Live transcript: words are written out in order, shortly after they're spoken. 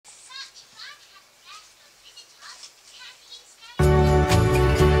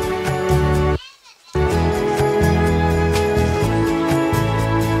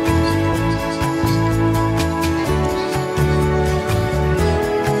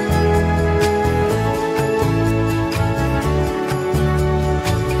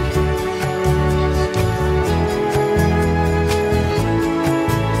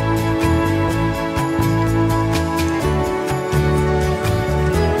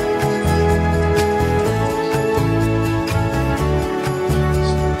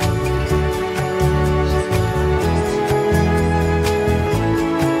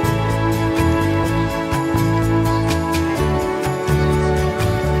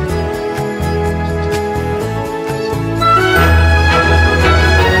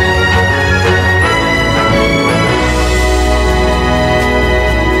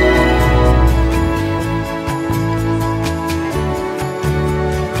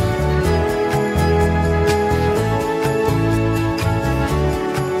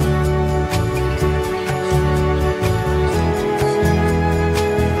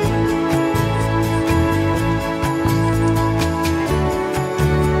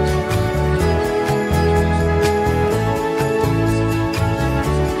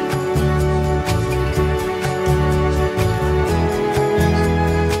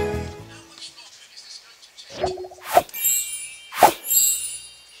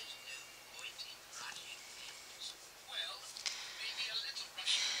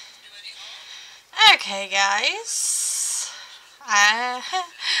Okay, guys. Hi.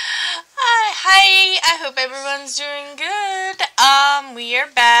 I hope everyone's doing good. We are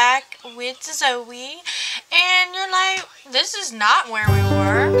back with Zoe, and you're like, this is not where we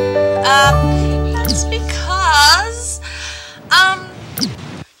were. That's because, I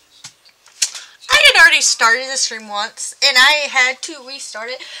had already started the stream once, and I had to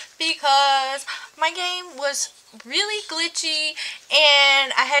restart it because my game was really glitchy,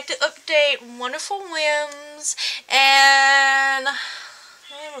 and I had to update Wonderful Whims, and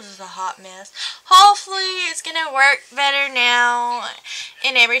it was a hot mess. Hopefully, it's gonna work better now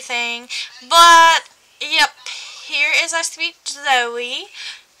and everything. But, yep, here is our sweet Zoe.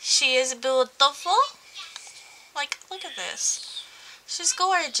 She is beautiful. Like, look at this. She's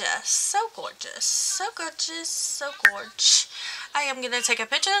gorgeous. So gorgeous. So gorgeous. So gorgeous. I am gonna take a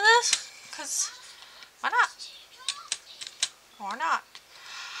picture of this, because why not? Or not.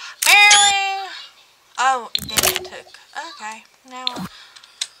 Apparently. Oh, damn it took. Okay. Now,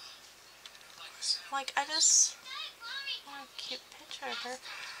 like, I just want a cute picture of her.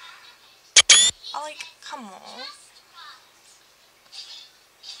 Oh, like, come on.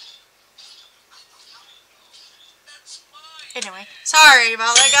 Anyway, sorry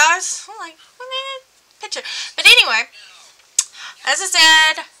about that, guys. I'm like, picture. But anyway, as I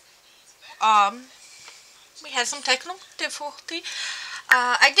said, we had some technical difficulty.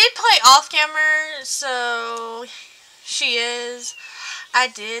 I did play off camera, so I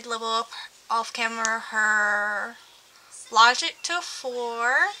did level up off camera her logic to a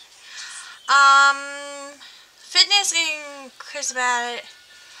 4. Fitness and charismatic,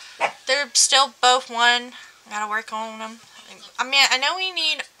 they're still both 1. Gotta work on them. I mean, I know we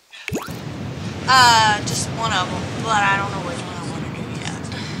need just one of them, but I don't know which one I want to do yet.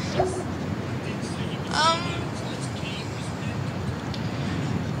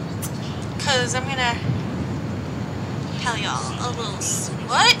 Cause I'm gonna tell y'all a little.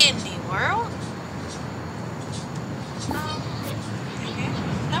 What in the world? Okay,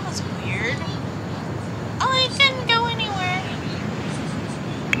 that was weird. Oh, it didn't go anywhere.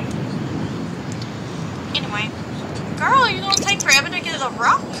 Anyway, girl, you gonna take forever to get a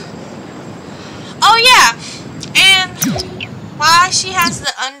rock? Oh yeah, and why she has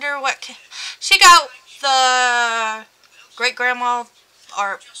the she got the great grandma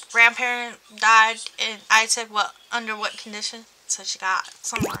or grandparent died, and I said under what condition? So she got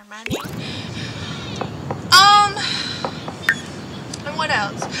some more money. And what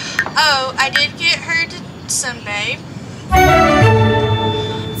else? Oh, I did get her to sunbathe.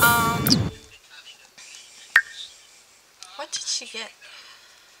 What did she get?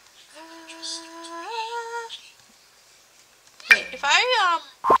 Wait, if I,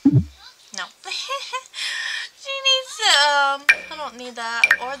 no. She needs to, I don't need that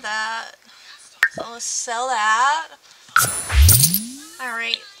or that. So let's sell that.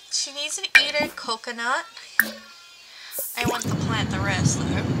 Alright, she needs to eat a coconut. I want to plant the rest, though.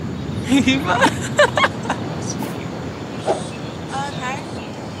 Okay.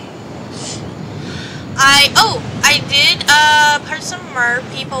 I did put some mer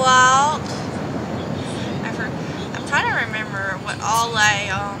people out. I'm trying to remember what all I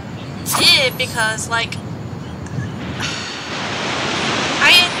did, because like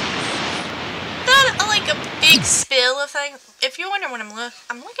I had done like a big spill of things. If you're wondering what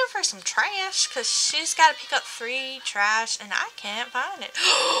I'm looking for some trash, because she's got to pick up 3 trash and I can't find it.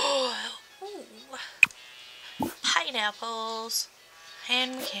 Ooh. Pineapples.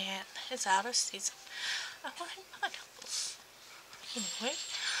 And we can't. It's out of season. I want pineapples. Anyway.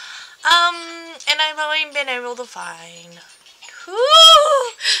 And I've only been able to find. Woo!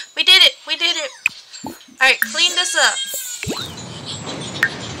 We did it. We did it. Alright, clean this up.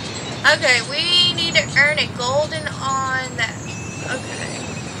 Okay, we need to earn a golden on that. Okay.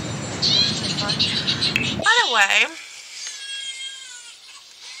 By the way,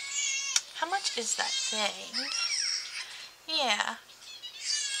 how much is that thing? Yeah.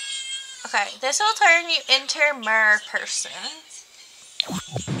 Okay, this will turn you into a mer person.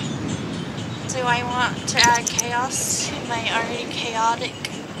 Do I want to add chaos to my already chaotic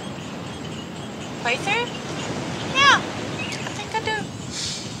playthrough? Yeah, I think I do.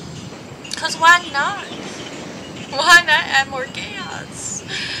 Because why not? Why not add more chaos?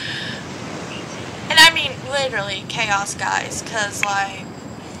 And I mean literally chaos, guys, because like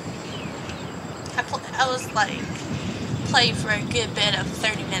I was like played for a good bit of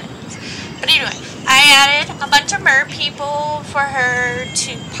 30 minutes. But anyway, I added a bunch of mer people for her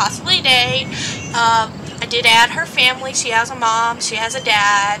to possibly date. I did add her family. She has a mom, she has a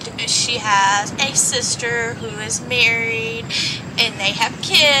dad, she has a sister who is married, and they have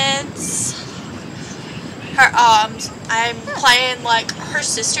kids. her I'm playing like her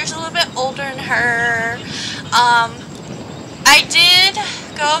sister's a little bit older than her. I did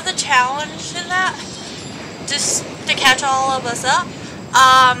go of the challenge in that just to catch all of us up.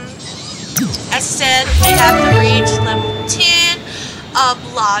 As I said, we have to reach level 10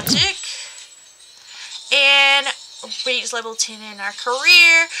 of logic and reach level 10 in our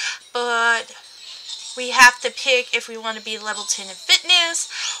career, but we have to pick if we want to be level 10 in fitness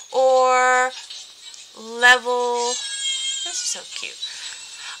or level, this is so cute,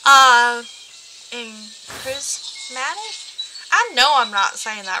 in charismatic. I know I'm not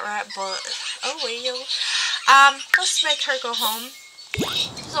saying that right, but oh well. Let's make her go home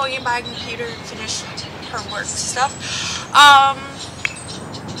so we can buy a computer and finish her work stuff.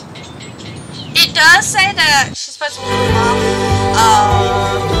 It does say that she's supposed to be off.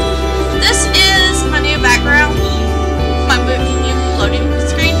 This is my new background, my new loading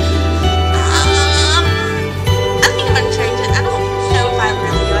screen. I think I'm gonna change it. I don't know if I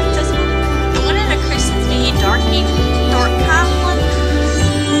really like this one. I wanted a Christmas-y, dark kind of one,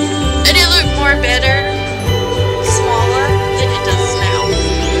 and it looked more better, smaller than it does now.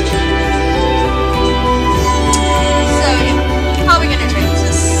 So yeah, probably gonna change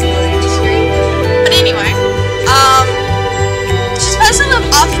this loading screen. But anyway, she's supposed to live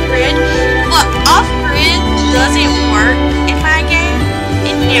off-grid, but off-grid doesn't work in my game.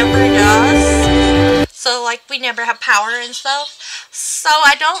 It never does. So like we never have power and stuff. So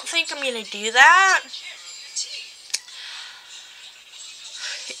I don't think I'm gonna do that.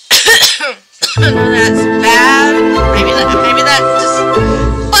 I know that's bad. Maybe that just.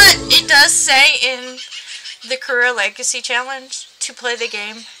 But it does say in the Career Legacy Challenge to play the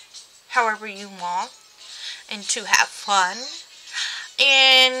game however you want and to have fun.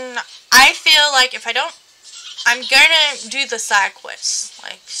 And I feel like if I don't, I'm gonna do the side quests.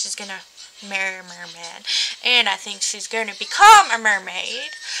 Like she's gonna marry a merman, and I think she's gonna become a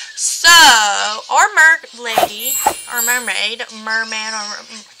mermaid. So, or lady, or mermaid, merman, or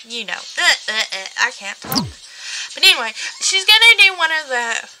you know, I can't talk. But anyway, she's gonna do one of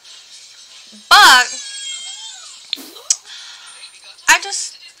the. But I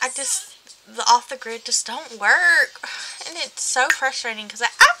just the off the grid just don't work, and it's so frustrating because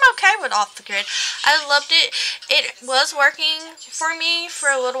I'm okay with off the grid. I loved it. It was working for me for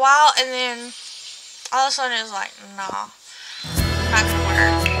a little while, and then all of a sudden it was like, nah, not gonna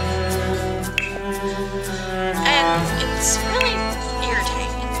work, and it's really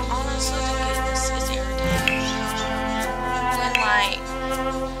irritating. Honestly, to goodness, it's irritating when like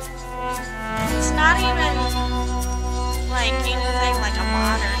it's not even like anything like a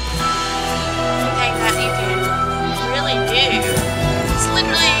modern thing that you can really do. It's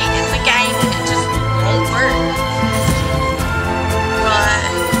literally in the game and it just won't work. But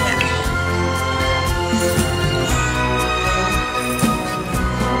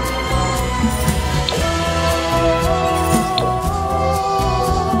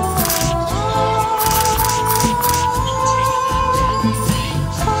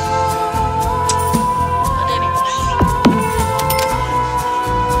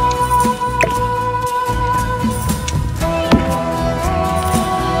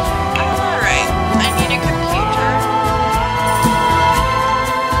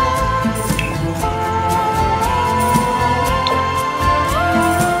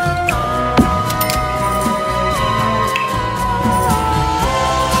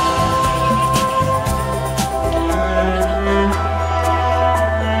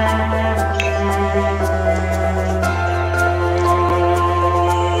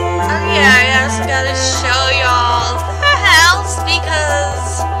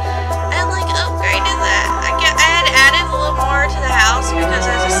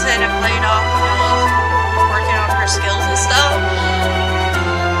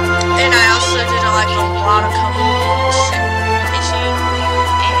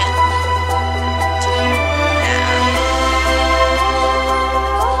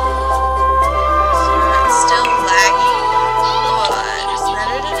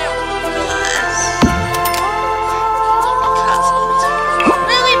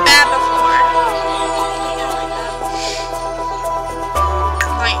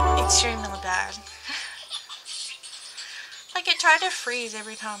freeze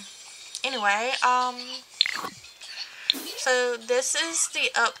every time. Anyway, so this is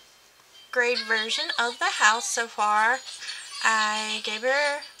the upgrade version of the house so far. I gave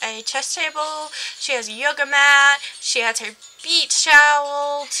her a chest table, she has a yoga mat, she has her beach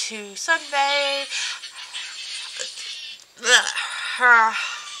towel to sunbathe, her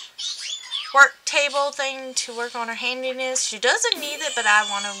work table thing to work on her handiness. She doesn't need it, but I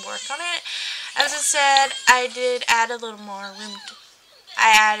want to work on it. As I said, I did add a little more room.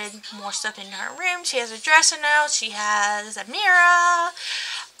 I added more stuff in her room. She has a dresser now. She has a mirror.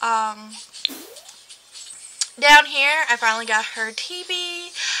 Down here, I finally got her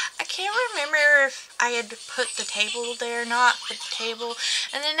TV. I can't remember if I had put the table there or not, the table.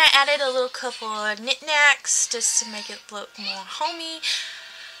 And then I added a little couple of knickknacks just to make it look more homey.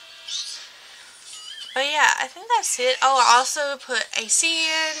 But yeah, I think that's it. Oh, I also put AC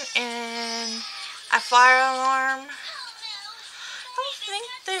in and a fire alarm. I don't think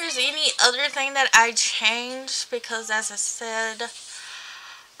there's any other thing that I changed because, as I said,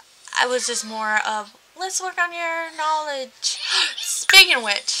 I was just more of, let's work on your knowledge. Speaking of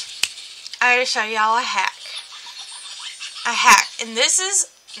which, I gotta show y'all a hack. A hack. And this is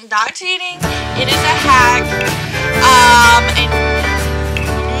not cheating. It is a hack. And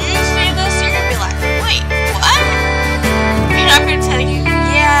you see this, you're gonna be like, wait, what? And I'm gonna tell you,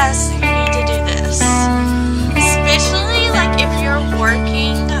 yes, you need to do this. Especially like if you're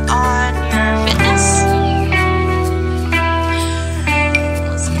working on your fitness.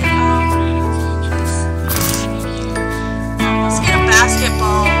 Let's get a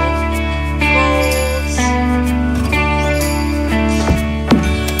basketball. Balls.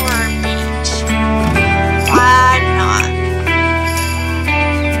 Or a beach. Why not?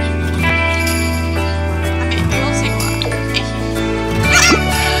 I mean, we'll see what.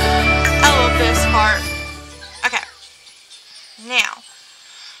 I love this part. Okay. Now.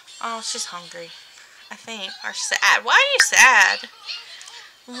 Oh, she's hungry. I think. Or sad. Why are you sad?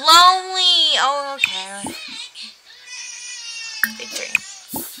 Lonely. Oh, okay. Big dream.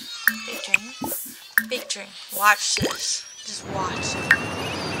 Big dream. Big dream. Watch this. Just watch it.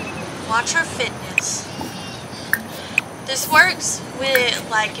 Watch her fitness. This works with,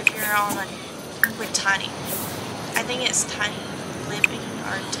 like, if you're on a, with Tiny. I think it's Tiny Living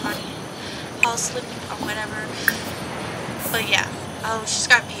or Tiny House Living or whatever. But yeah. Oh, she's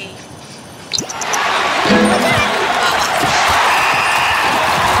got pee.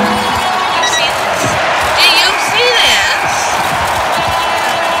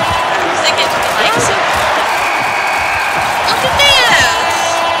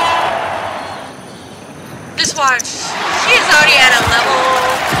 Watch. She is already at a level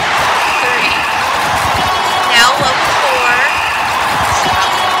 3. Now level 4.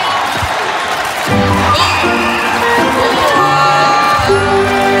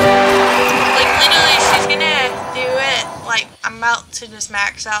 Like literally she's gonna do it. Like I'm about to just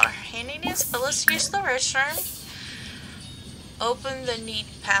max out her handiness, but let's use the restroom. Open the need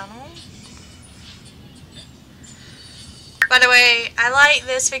panel. By the way, I like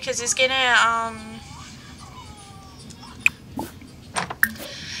this because it's gonna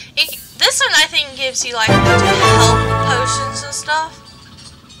this one I think gives you like a bunch of health potions and stuff.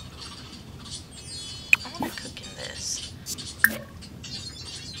 I want to cook in this.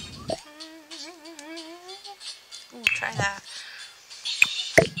 Ooh, try that.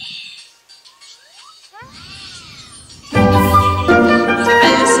 What's it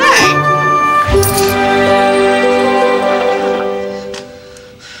better to say?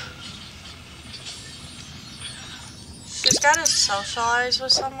 She's got to socialize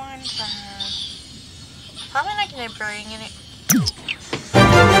with someone. Probably not gonna bring it.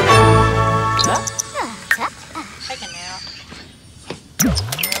 Take a nap.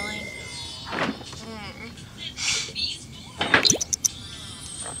 Really?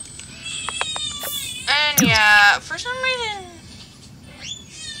 And yeah, for some reason,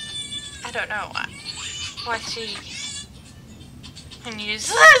 I don't know why she can use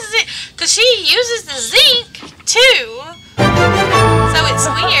the because she uses the zinc too. So it's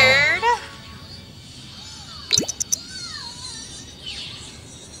weird.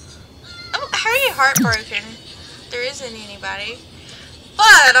 Oh, how are you heartbroken? There isn't anybody.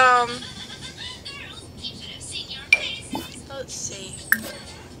 But, let's see.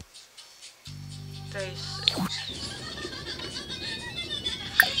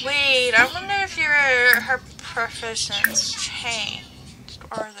 Wait, I wonder if her professions changed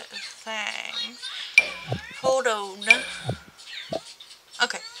or the thing. Hold on.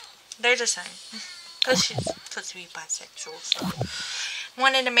 Okay, they're the same. Because she's supposed to be bisexual, so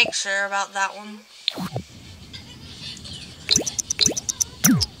wanted to make sure about that one.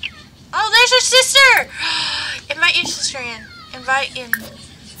 Oh, there's her sister! Invite your sister in. Invite in.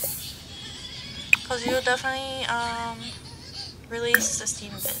 Because you'll definitely, release the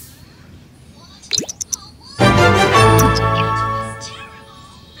steam bit.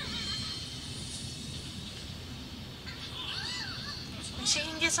 And she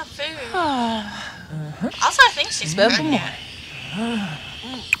can get some food. Also, I think she's pregnant.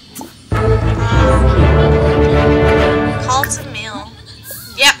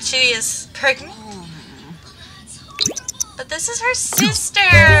 pregnant. But this is her sister.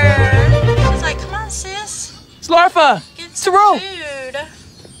 She's like, come on, sis. Slarfa! Get some Tyrell! food.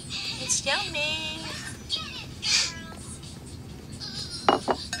 It's yummy.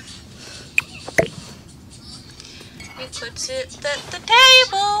 He puts it at the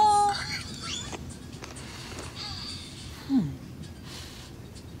table.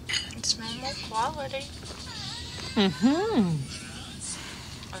 It's normal quality.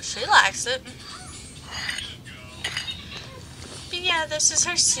 Oh, she likes it. But yeah, this is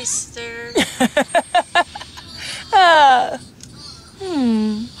her sister.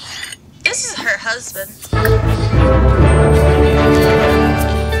 This is her husband.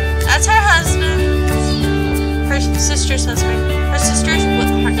 That's her husband. Her sister's husband.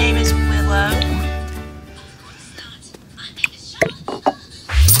 Her name is Willow.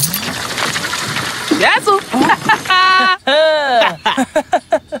 Dazzle!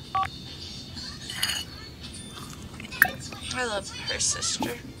 I love her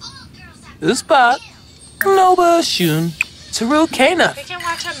sister. Uspa, Nova Shun, Tyrell Kana. We can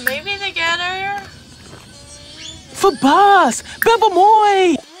watch a movie together. For boss,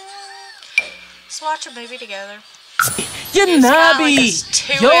 Bevamoy! Let's watch a movie together. Yanabi! It's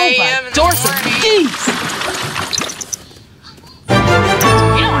kinda like it's 2 a.m. in the Dorsa, morning. geese!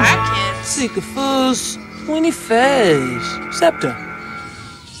 You don't have kids. Sikafus, Winnie Fez, Scepter.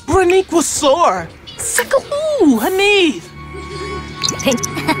 Branique was sore. Sikahoo, Hanif.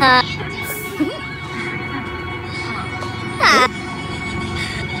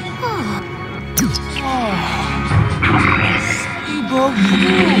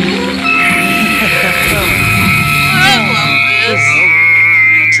 I love this.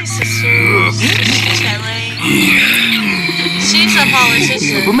 My two sisters just chilling. She's a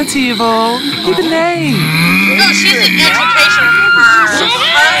politician. Bumativo, Ibanay. No, she's in education for her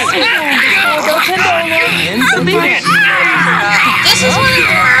husband. And Sabine. This is one of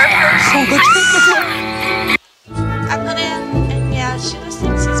her purses. I put in, and yeah, she just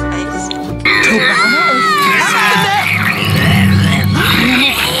thinks he's basic. Sad.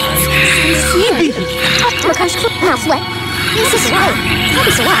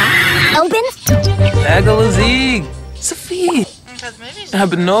 Agalazig, Sophie, Because movies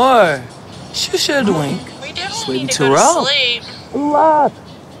Abnor, Shusha Dwink, we definitely Sweet need to go Tyrell. to sleep. Lot,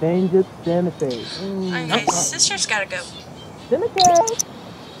 Danger, Sanity. Okay, sister's gotta go. Go.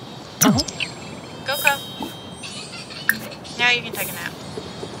 Now you can take a nap.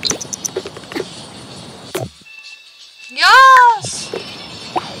 Yes!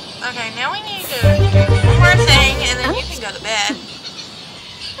 Okay, now we need to do one more thing, and then you can go to bed.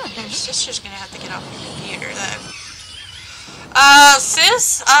 Your sister's gonna have to get off your computer, though.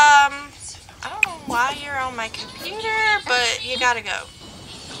 Sis, I don't know why you're on my computer, but you gotta go.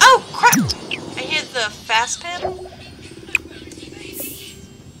 Oh, crap! I hit the fast pen.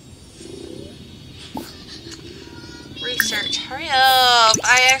 Research, hurry up.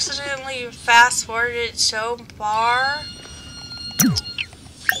 I accidentally fast forwarded so far.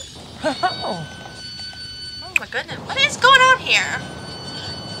 Oh my goodness, what is going on here?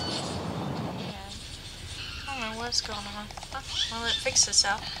 I don't know what's going on. Oh, well, it fixed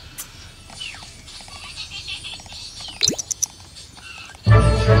itself.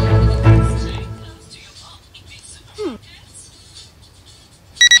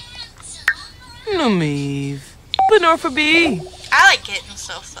 Numiv, Benor for B. I like getting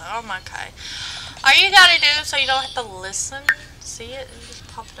stuff though, I'm okay. All you gotta do so you don't have to listen, see it, and just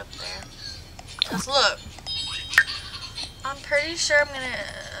pop it up there. Cause look, I'm pretty sure I'm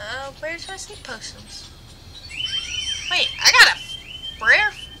gonna, where's my sleep potions? Wait, I got a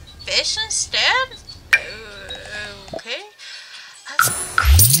rare fish instead? Okay. I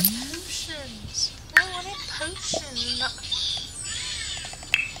wanted potions. I wanted potions.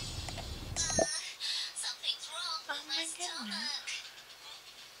 Oh my goodness.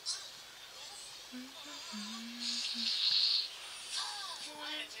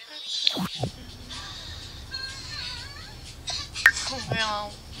 Well,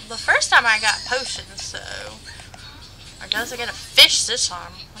 the first time I got potions, so... Or does I get a fish this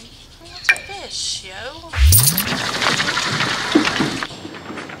time? What's a fish, yo?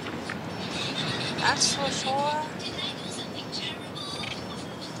 That's for sure.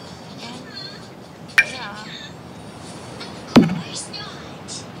 And, yeah.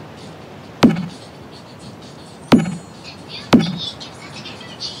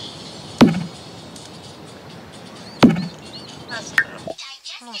 That's enough.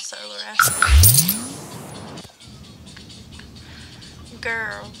 I'm gonna solo rest.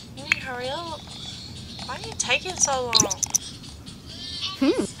 Girl, you need to hurry up. Why are you taking so long?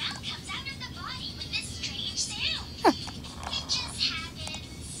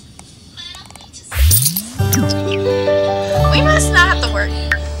 us not have to work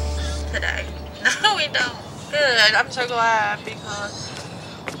today. No, we don't. Good. I'm so glad because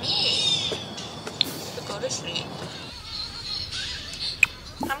me to go to sleep.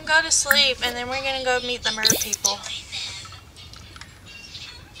 I'm going to sleep and then we're gonna go meet the mer people.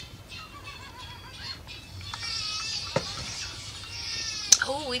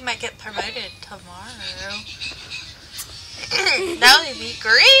 Oh, we might get promoted tomorrow. That would be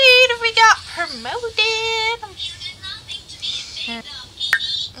great if we got promoted.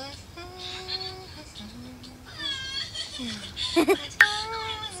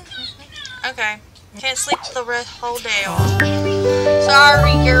 Okay, can't sleep the whole day off.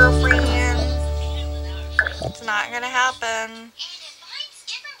 Sorry, girlfriend. It's not gonna happen.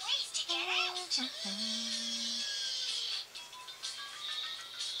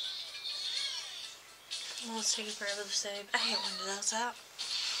 Well, let's take a forever to save. I hate when that's out.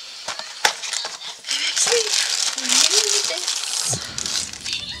 It makes me need this.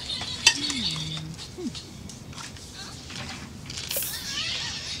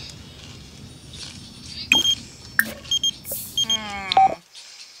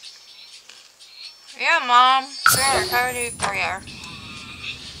 Yeah, Mom. Prayer. How do you do prayer?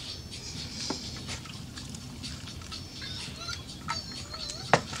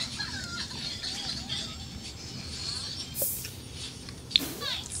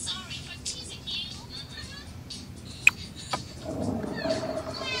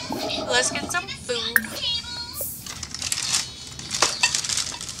 Let's get some food.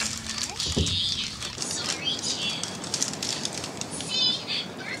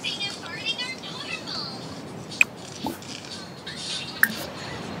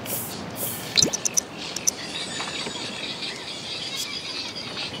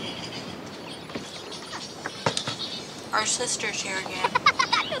 Our sister's here again.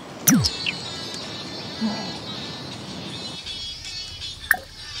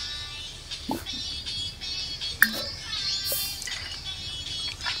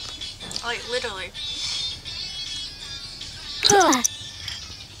 Like, literally.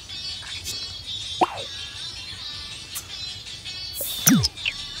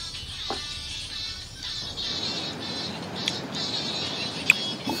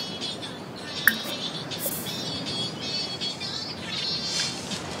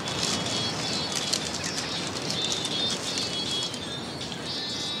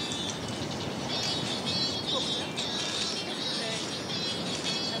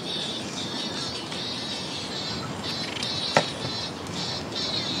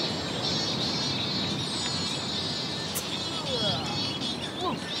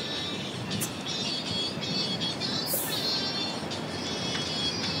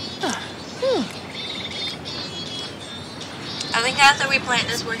 I think after we plant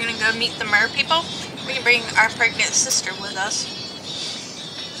this, we're gonna go meet the mer people. We can bring our pregnant sister with us.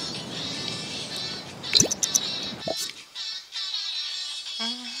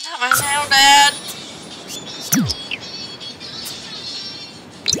 Not my now, Dad.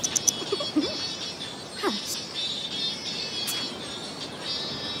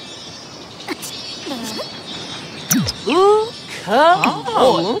 Ooh, come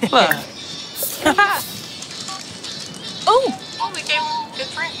on. Oh, We became good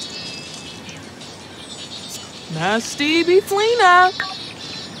friends. na Stevie Flina.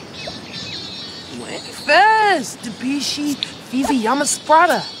 When fast, Debishi, Vivi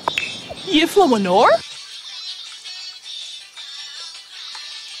Yamasprata. You Flominor?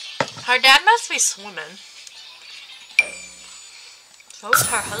 Her dad must be swimming. So is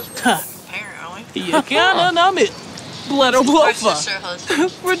her husband, apparently. You can't numb it. Blood or Her bluffer. sister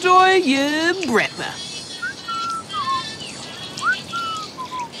husband. For joy, you breatha.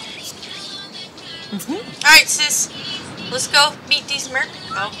 Alright, sis. Let's go meet these mer.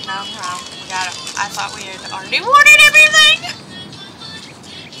 Oh, no. We got it. I thought we had already wanted everything.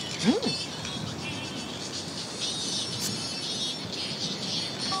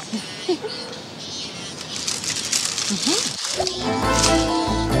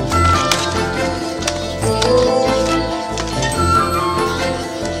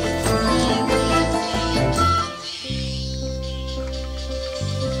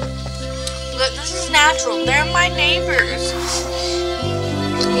 Look, this is natural. They're my neighbors.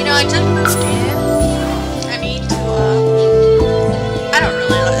 You know, I just moved in. I need to, I don't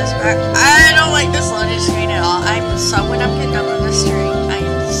really like this back. I don't like this loading screen at all. When I'm getting done with this screen, I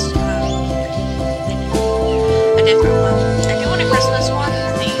use, a different one. I do want a Christmas one,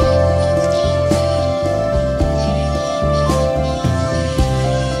 I think.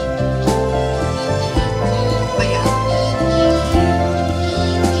 But yeah.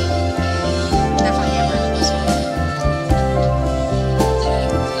 Definitely get rid of this one.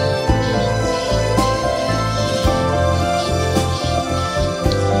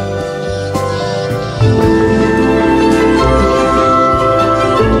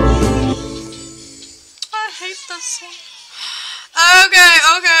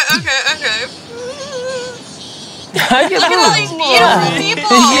 Look at all these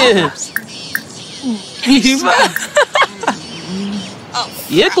beautiful people. Oh.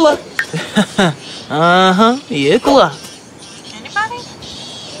 Yikla. Yikla. Anybody?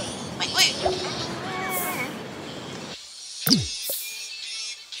 Wait.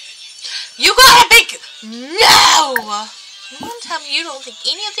 You gotta think. No! You won't tell me you don't think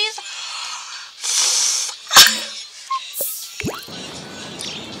any of these.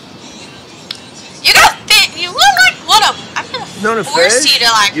 You gotta fit. You look like one of them. I'm gonna force you to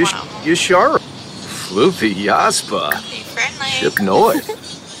like one of them. You sure? Floopy Yaspa. Be friendly. Hypnoid.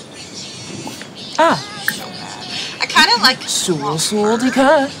 Ah. I kind of like Sul sul di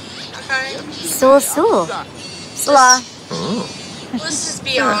ka. Okay. Sul. Sla. Let's just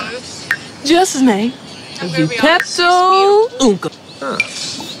be honest. Just me. I'm gonna be honest. Pepto Unka.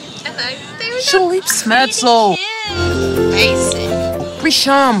 And they're Shulip Smetzel. Basic.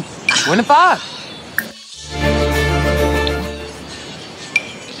 Prisham. 25.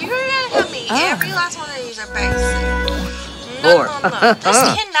 You're gonna tell me every last one of these are basic. Four. No. This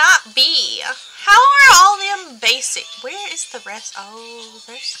cannot be. How are all them basic? Where is the rest? Oh,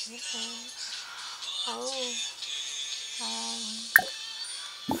 there's nothing. Oh.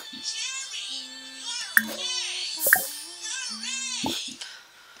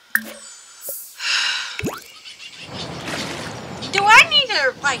 Do I need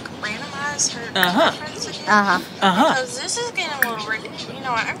to like randomize her preference again? Because this is getting a little ridiculous. You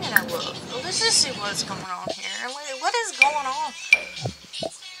know what? I'm gonna look. Let's just see what's going on here. What is going on?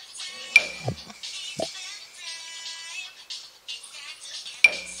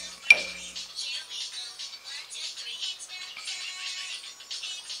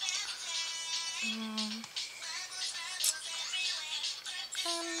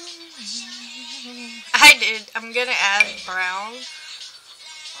 I did. I'm gonna add brown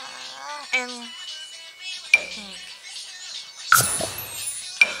and pink.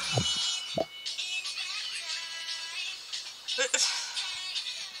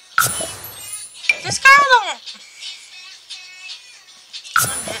 This girl don't.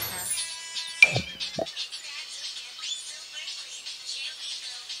 I'm hitting her.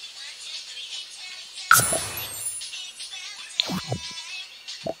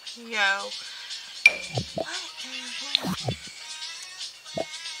 Yo.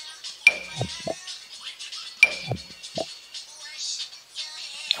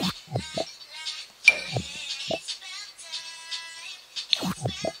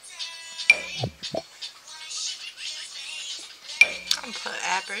 I'm gonna put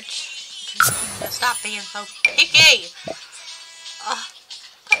average. Stop being so picky.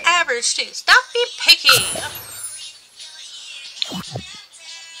 Put average too. Stop being picky.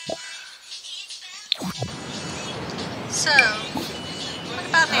 So, what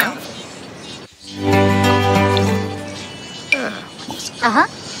about now? It's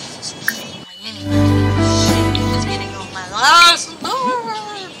getting on my last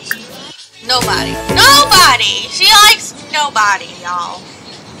nerves. Nobody. She likes nobody, y'all.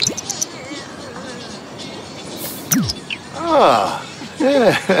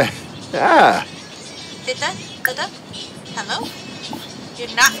 Hello?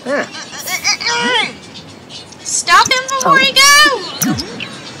 You're not. Stop him before he goes!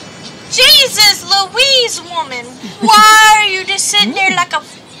 Jesus Louise, woman! Why are you just sitting there like a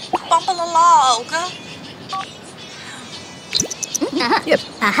bump of a log? Yep.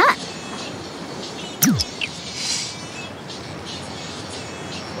 I hate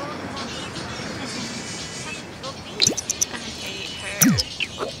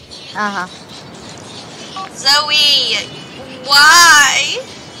her. Zoe, why?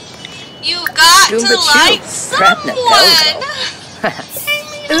 You got to like someone!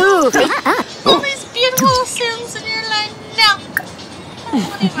 Ooh. All these beautiful Sims and you're like, no. I don't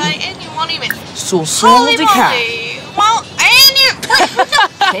want anybody, and you won't even. Sul Holy di ka. moly. Well, and you.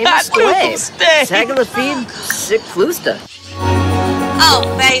 Sagalafid, Sick Flusta. Oh,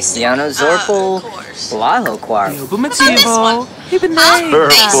 basic. Liano Zorpal, Of course. Blaho Quar. Bumativo. Hibinay.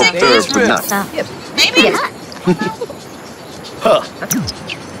 Basic Yep. Maybe. Huh.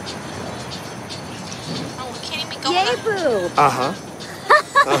 Oh, we can't even go back.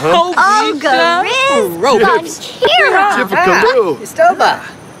 Oh, Gariz. Chipacaloo. Istova.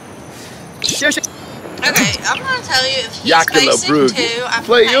 Okay, I'm gonna tell you if he's Yakula basic Brug. too, I'm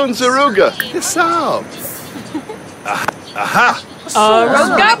Play playing Yunzaruga. Steve. Hisao. Aha. Because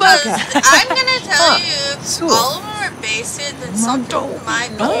I'm gonna tell you if all of them are basic, then something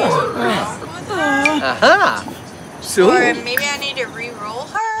might be wrong with her. Aha. Or maybe I need to re-roll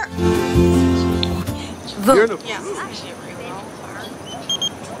her. You're the Yeah, I need to re-roll her.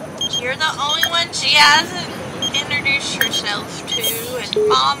 You're the only one she hasn't introduce herself to, and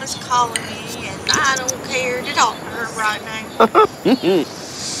Mom is calling me, and I don't care to talk to her right now.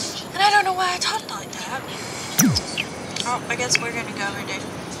 And I don't know why I talked like that. Oh, I guess we're gonna go over there.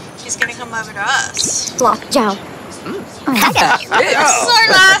 He's gonna come over to us. Block Joe. This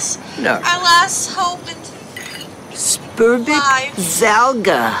is our last hope and Spurbik life.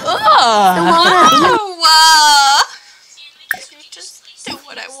 Zalga. Oh, you just do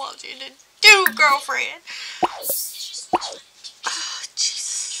what I want you to do, girlfriend. Oh,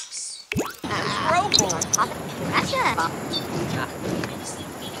 Jesus.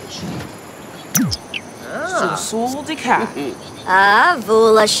 Sul de Ka.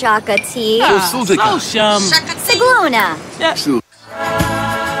 Vula Shaka Tea. Oh, Shum. Sigluna.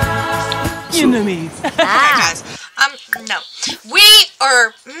 You know me. Okay, guys. No. We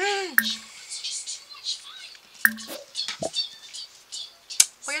are...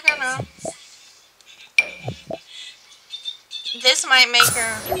 We're gonna... This might make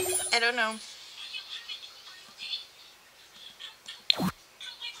her... I don't know.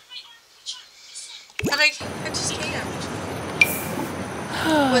 But I just can't.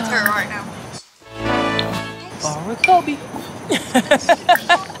 With her right now. Or Kobe.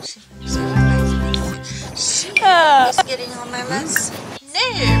 She's getting on my list.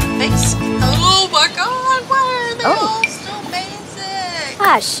 Basic. Oh my god, why are they all so basic?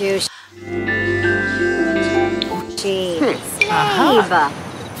 Shush. Slava.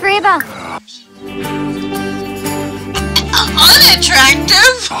 Freba.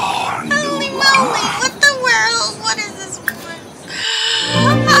 Unattractive? Holy moly, what the world? What is this?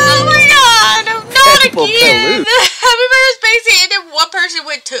 Oh my god, I'm not again. Everybody was basic and then one person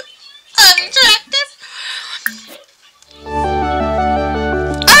went to unattractive.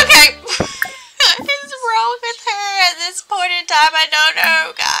 Okay. What is wrong with her at this point in time? I don't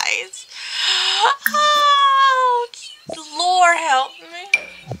know, guys. Oh, Lord help me.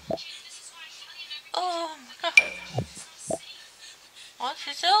 Oh my god. Well,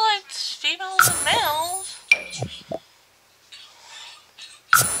 she still likes females and males.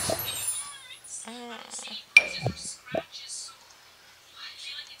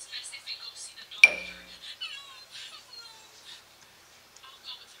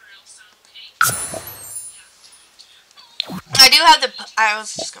 I do have the... I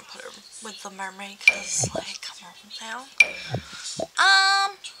was just gonna put her with the mermaid because, like, come on now.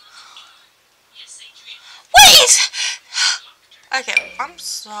 Wait! Okay, I'm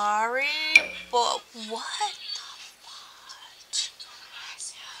sorry, but what the fudge?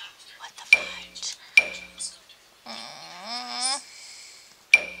 What the fudge?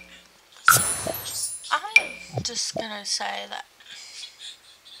 I'm just gonna say that.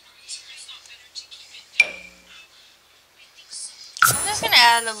 I'm just gonna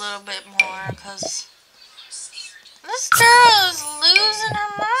add a little bit more because this girl is losing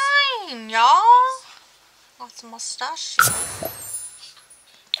her mind, y'all. That's a mustache.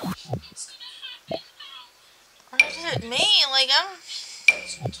 Or is it me? Like, I'm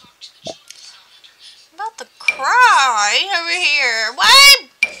about to cry over here. What?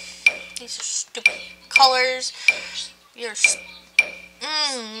 These are stupid colors. You're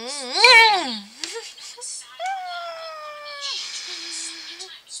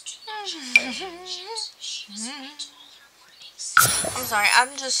I'm sorry,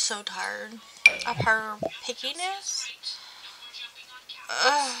 I'm just so tired of her pickiness.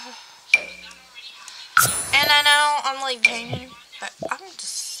 And I know I'm like changing, but I'm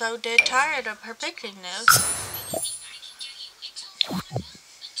just so dead tired of her pickiness.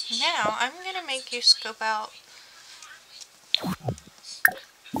 Now, I'm gonna make you scope out.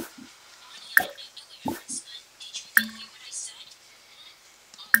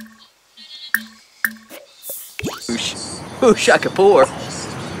 Shaka Kapoor.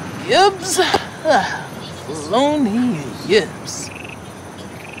 Yibs. Lonely yibs.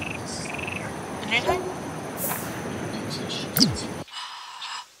 Anything?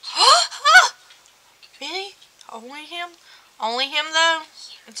 Really? Only him? Only him though?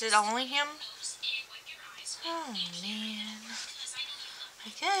 Is it only him? Oh man. I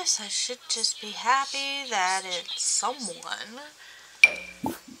guess I should just be happy that it's someone.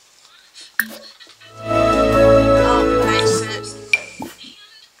 Oh, nice it.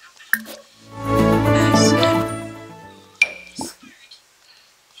 Nice it.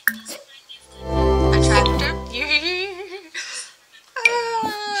 Attractive?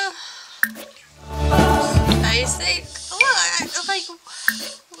 Basic? Like,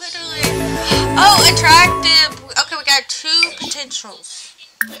 literally. Oh, attractive. Okay, we got two potentials.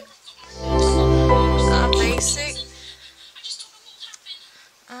 Basic.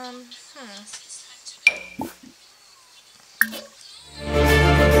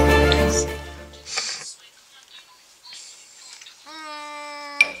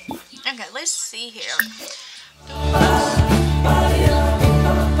 Okay, let's see here.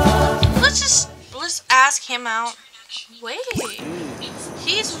 Let's ask him out. Wait,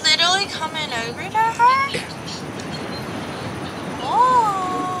 he's literally coming over to her?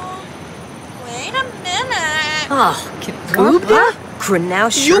 Oh, wait a minute. Oh, Kipuba? Kranau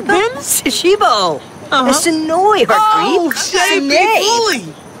You Sherpa? been? Shishibo. Essenoi, Oh, Hargreep. Shapey Snake. Bully.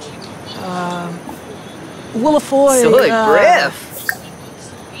 Willafoy. Soy Briff.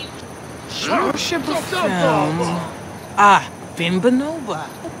 Bimbanova.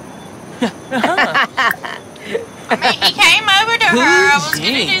 I mean, he came over to her. I was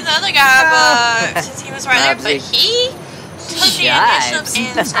gonna do the other guy, but since he was right there, but he took the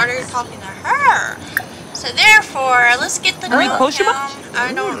initiative and started talking to her. So therefore, let's get the name Poshima? down.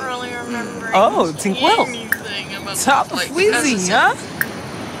 I don't really remember. Oh, Tinkwell. anything about Top this, like, Wheezy, as a- huh?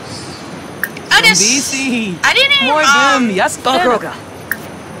 I just, BC. I didn't More even, than Yaspa. Bakroga.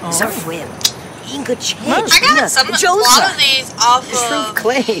 Oh. Sarwim. Inga Change. I got a lot of these off Shrimp of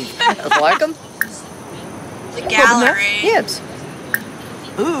Clay. Like them? the gallery. Yips.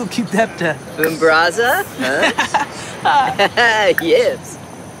 Ooh, keep that. Umbraza? Huh? Yips.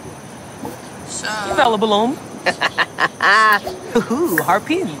 So, Fella Balloon. Ooh,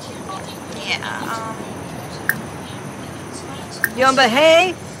 Harpin. yeah, Yumba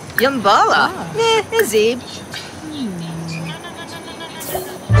Hey. Yumbala. Azib.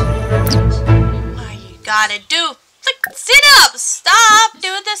 oh, you gotta do the sit-ups. Stop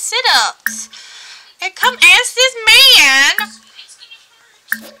doing the sit-ups. And come ask this man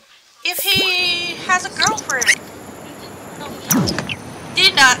if he has a girlfriend.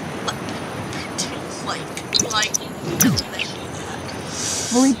 Did not like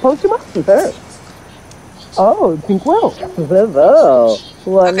Marie Poshima? Oh, Tinkwell. Bravo.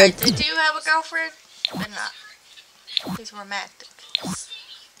 okay, did you have a girlfriend? Or not? He's romantic.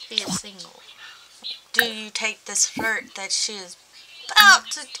 He is single. Do you take this flirt that she is about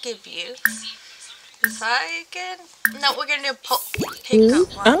to give you? If I can... No, we're gonna do pick up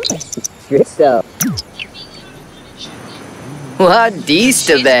one. Stricto. What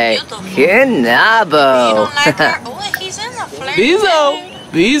dista bay? beautiful. You Kenabo. don't like her? Oh, he's in the flirt. Bezo.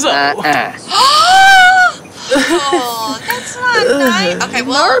 Bezo. Oh, that's not nice. Okay,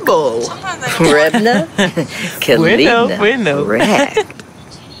 well, Marble. sometimes I don't Rebna. Kalina. Bueno. Rat.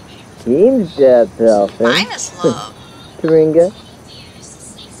 James Pelfin. minus love. Tringa.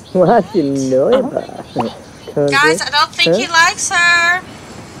 Washinoiba. Guys, I don't think he likes her.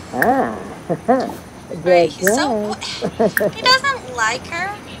 Ah. Right, he's so... He doesn't like her.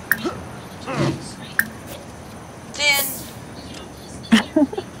 Then...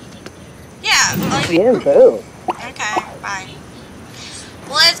 Yeah, like... Boo. Okay, bye.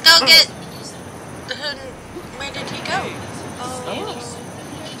 Let's go get... Where did he go? Oh...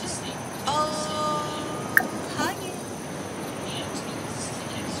 Hi.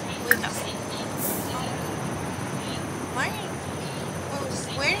 Wake up.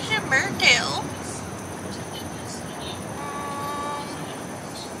 Where's your Myrtle?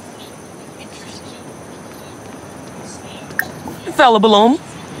 Interesting. Fella Balloon.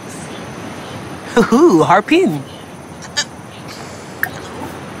 Ooh, Harpin.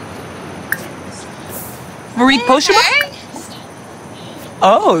 Marie Poshima? Okay.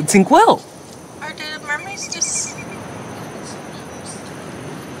 Oh, Tinkwell. Or do the mermaids just...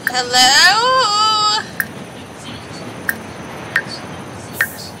 Hello?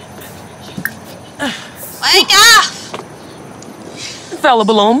 Wake up! Fella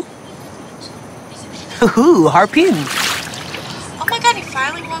Balloon. Ooh, Harpin. Oh my god, he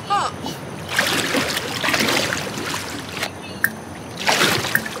finally woke up.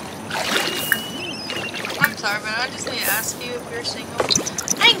 I'm sorry, but I just need to ask you if you're single.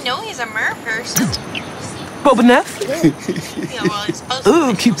 I know he's a mer person. Bobanef. Yeah, well, he's supposed to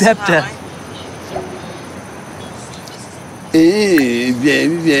Ooh, be keep so that, way.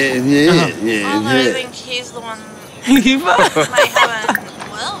 Although I think he's the one that might have a...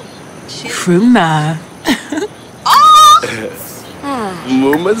 Well, she's... Fruma. Oh!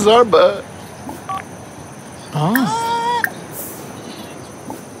 Muma Zarba. Oh.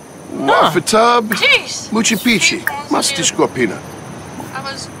 Wafatab. Jeez. Muchi Pichi. Masti Scorpina. I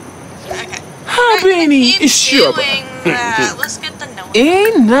was... Okay. Hi, Benny. Keep It's sure. doing that. Let's get the note.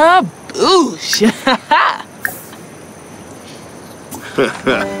 In a boosh.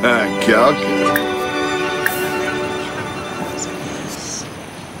 Calca.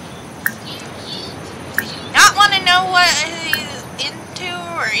 Not want to know what he's into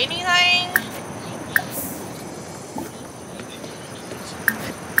or anything?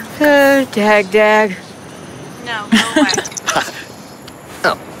 Dag. No, go away.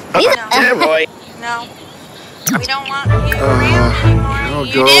 Oh. No. Yeah, Roy. No. We don't want you around anymore. I'll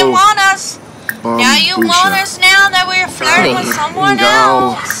You go. didn't want us. Now you Bambusha. want us now that we're flirting with someone Go.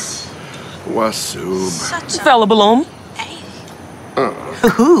 else. Wasub. Such a... Fella balloon. Hey.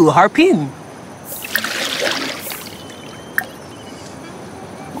 Ooh, harpoon.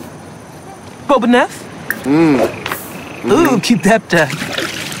 Bobinef. Ooh, keep that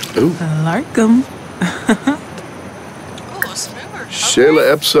Ooh. like 'em. Ooh, a smoomer. Shayla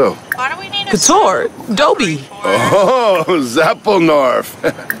Epso. Why do we need a Couture. smoomer Dobie. for? Oh, Zappelnorf.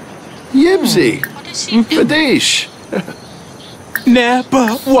 Yibsy. What did she do? Fadish.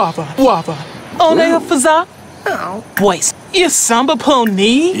 Napa wava wava. One faza. Boys, you samba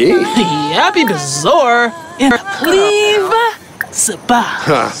pony. Yeah. Happy bizarre. And cleave. Sapa.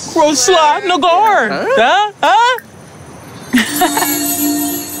 Rosla Nagar. Huh?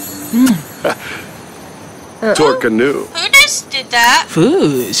 Torkanu. Who just did that?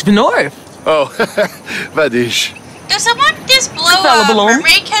 Fush, Benorf. Oh, Vadish. Does someone just blow Fella a balloon.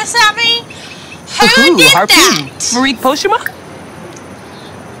 mermaid kiss at me? Who did harpoon. that? Marie Poshima.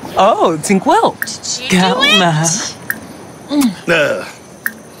 Oh, Tinkwell. Did you do it?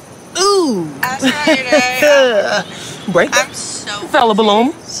 Ooh. That's not your day. Break. I'm so Fella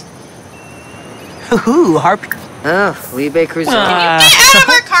balloon. Ooh, harpoon. Oh, Liebe Crusoe. Get out of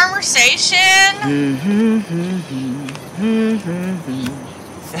our conversation.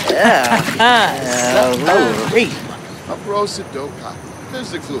 Uprosa Doka.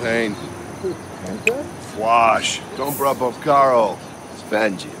 There's the Cluhane. Fwash. Don't brub up Carl.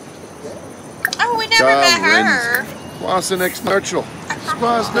 Svanji. Oh, we never met her. Wasan ex Nurchel.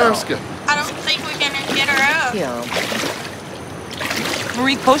 Squaz Nerska. I don't think we're gonna get her up. Yeah.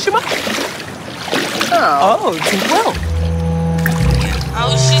 Marie Poshima. Oh. Oh, Tinkwell.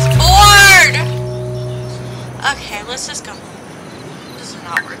 Oh, she's bored. Okay, let's just go. This is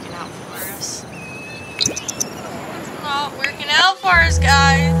not working out for us. It's not working out for us,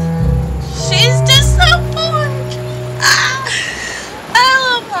 guys. She's just so bored. I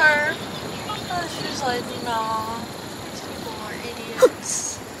love her. Oh, she's like, nah. These people are idiots.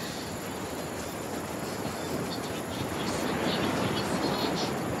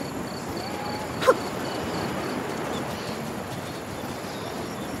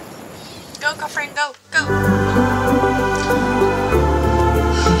 Go, girlfriend, go, go.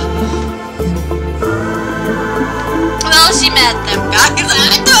 Well, she met them guys. I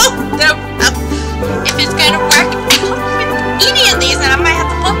don't know if it's gonna work out with any of these, and I might have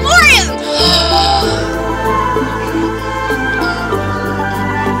to put more in.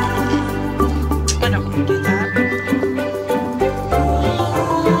 I don't want to do that.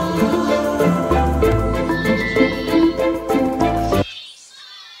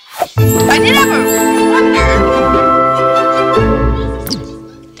 I did have a wonder.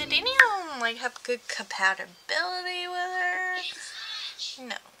 Did any of them like have good compatibility with her?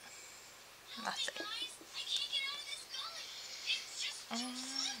 No, nothing.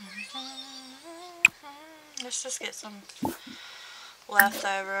 Let's just get some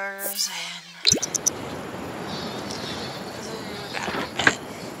leftovers and we gotta go to bed.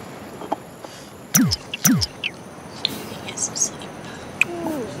 So you can get some sleep.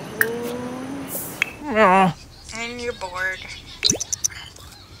 And you're bored.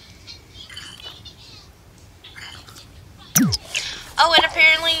 Oh, and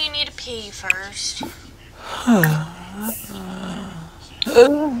apparently you need to pee first.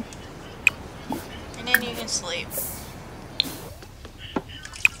 And then you can sleep.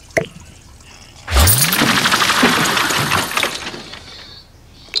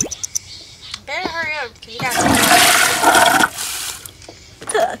 Better hurry up, because you got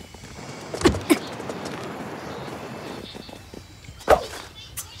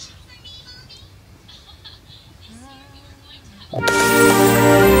What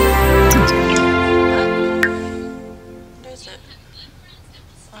is it?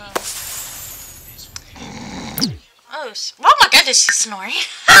 Oh my goodness, she's snoring.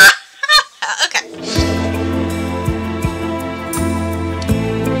 Okay.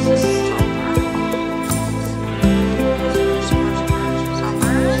 This is summer.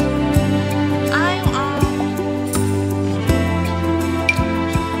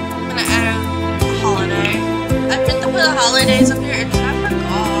 I'm gonna add a holiday. I meant to put the holidays up here and I forgot.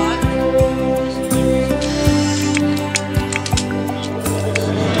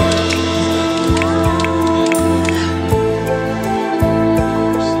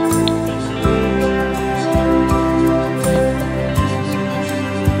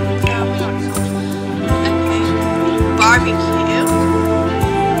 Barbecue,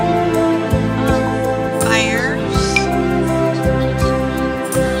 fires,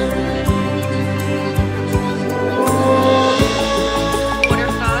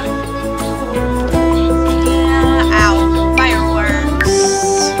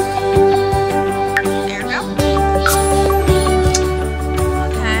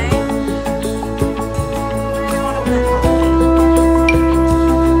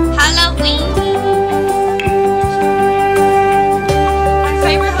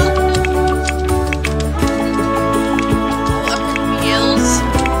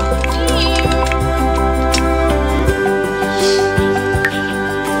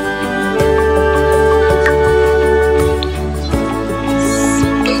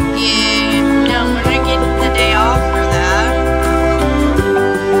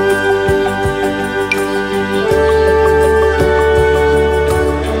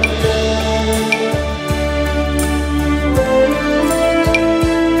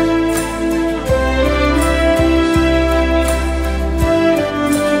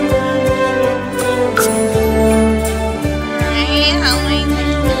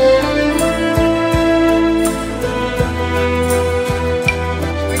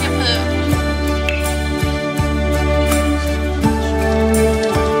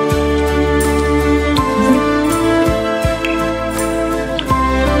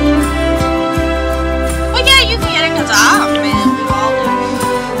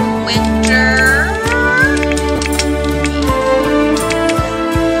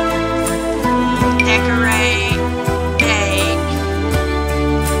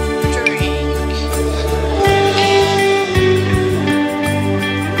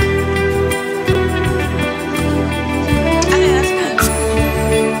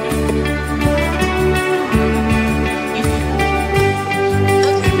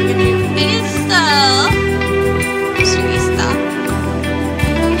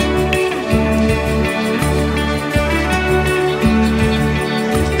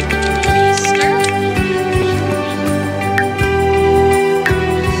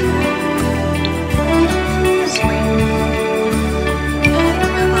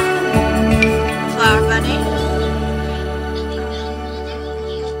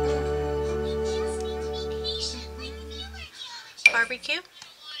 barbecue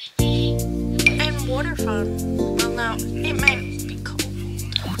and water fun. Well, no, it might be cold,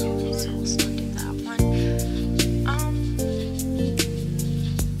 so we'll still do that one.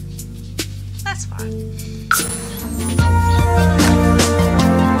 That's fine.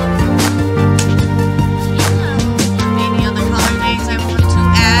 Any other holidays I want to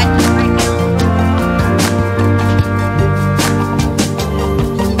add right now?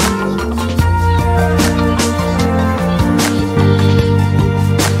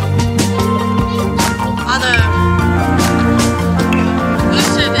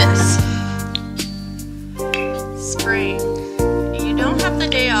 Listen to this. Spring. You don't have the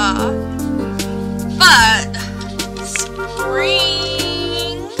day off, but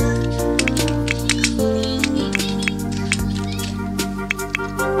spring cleaning.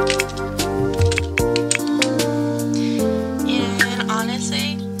 And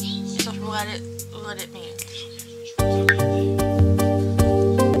honestly, is what it means.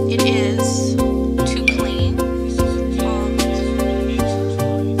 It is to clean.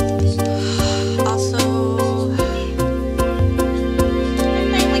 Also,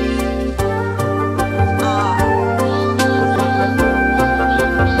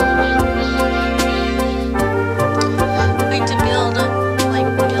 like to build a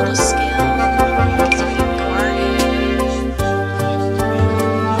skill, so we can garden.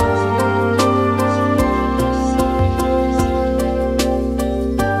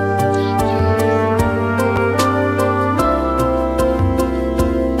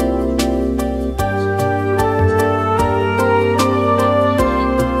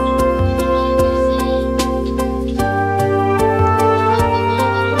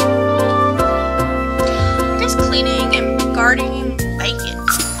 Just cleaning and gardening bacon.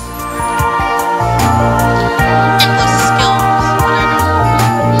 Endless skills, whatever.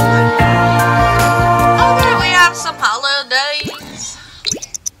 Okay, we have some holidays.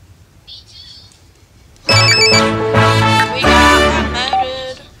 We got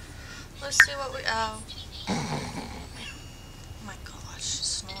promoted. Let's see what we, oh my gosh,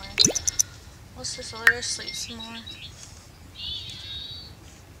 she's snoring. Let's just let her sleep some more.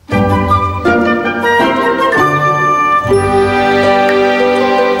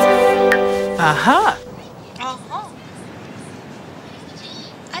 Aha! Uh-huh.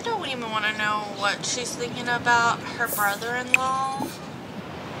 I don't even want to know what she's thinking about her brother-in-law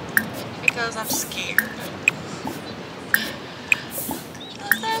because I'm scared.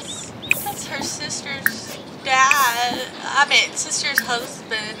 That's her sister's dad. I mean, sister's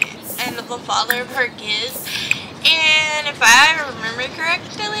husband and the father of her kids. And if I remember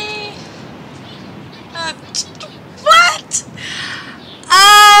correctly, what?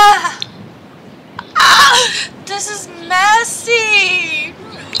 This is messy.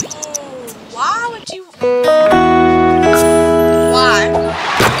 Oh, why would you? Why? Just why?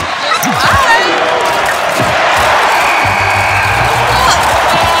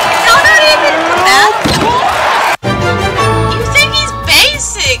 Y'all not even compatible. You think he's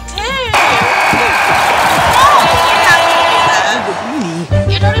basic too? No, you have to do that.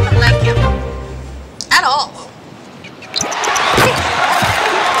 You don't even like him at all.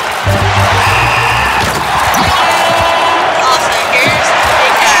 Also, here's the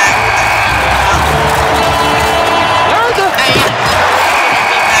big guy.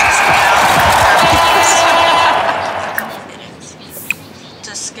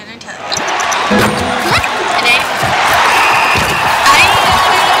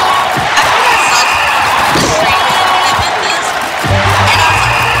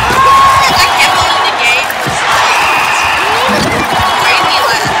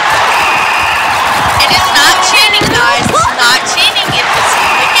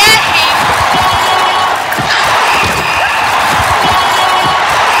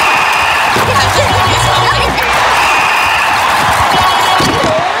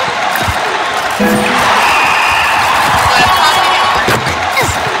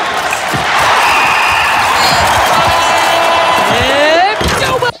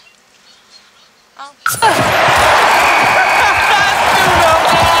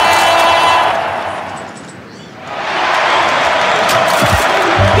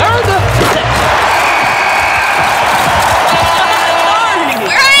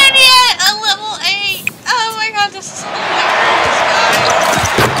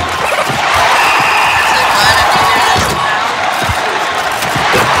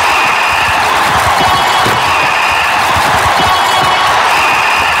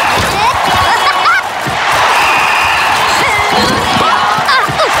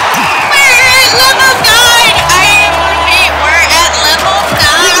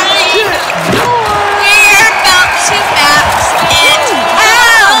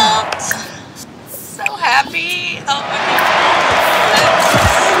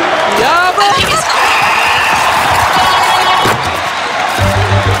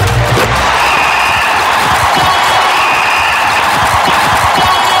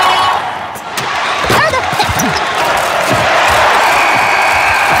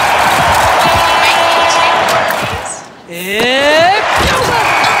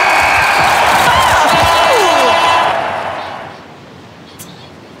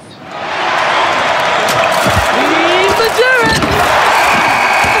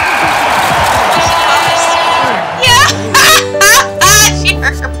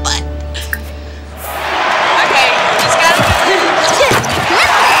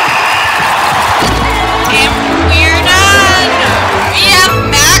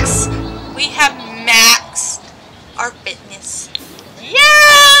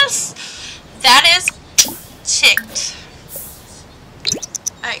 That is ticked.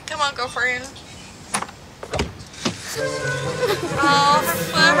 Alright, come on, girlfriend. Oh, her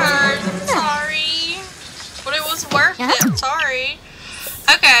foot hurts. I'm sorry. But it was worth it. I'm sorry.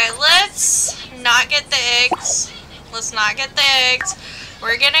 Okay, let's not get the eggs. Let's not get the eggs.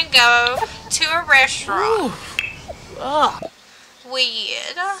 We're gonna go to a restaurant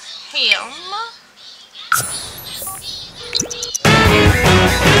with him.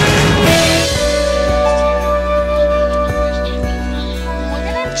 We're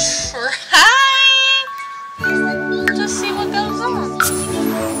gonna try to see what goes on.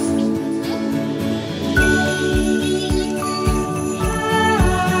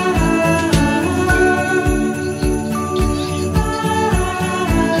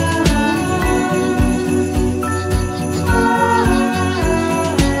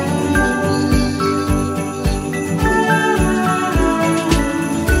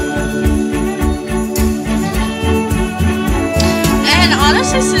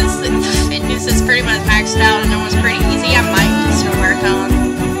 Honestly, since the fitness is pretty much maxed out and it was pretty easy, I might just work on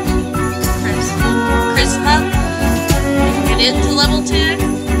Charisma and get it to level 10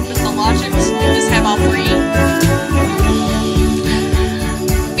 with the logics and just have all 3.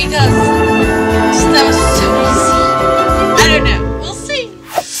 Because that was so easy. I don't know. We'll see.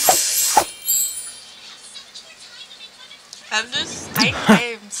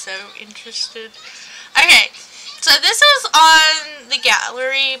 I am so interested. Okay. So this was on the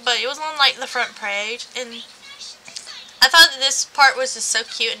gallery, but it was on like the front page, and I thought that this part was just so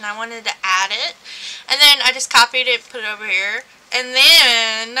cute and I wanted to add it, and then I just copied it and put it over here, and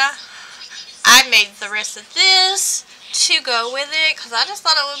then I made the rest of this to go with it because I just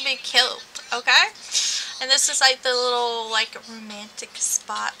thought it would be cute. Okay, and this is like the little like romantic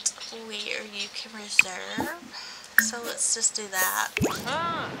spot where you can reserve, so let's just do that.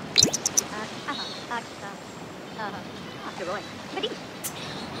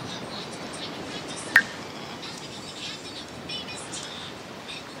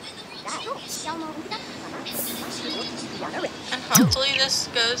 And hopefully this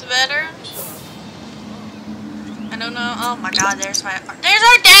goes better. I don't know. Oh my god, there's our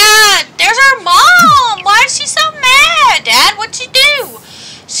dad! There's our mom! Why is she so mad? Dad, what'd you do?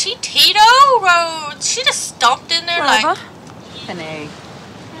 She Tito-roed. She just stomped in there like... An egg.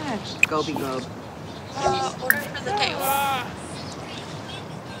 Goby gob. Order for the table.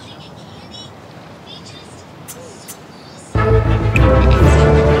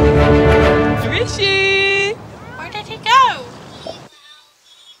 Rishi! Where did he go?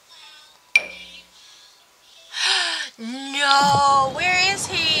 No, where is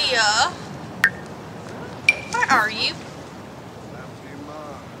he? Where are you?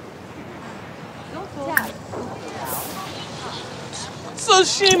 So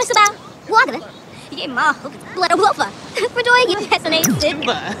she... You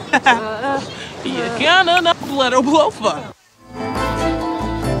can't not let her blow for.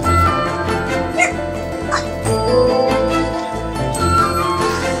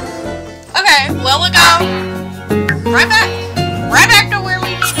 Okay, well we'll go right back to where we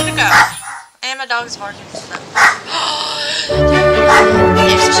needed to go. And my dog's barking stuff.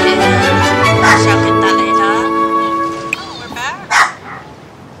 It's chill. Shall get that later. Oh, we're back.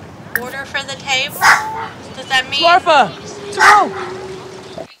 Order for the table. Does that mean? Slarfa! Throw!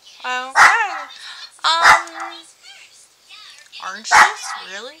 Okay. Orange juice?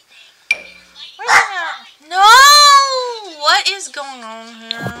 Really? Where's that? No! What is going on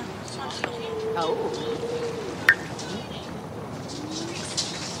here? Oh.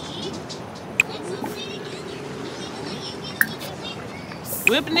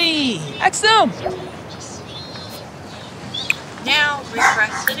 Whipney! Axum! Now,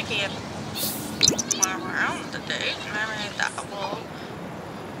 refresh it again. Around the day, maybe that will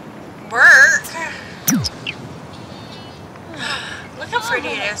work. Look how pretty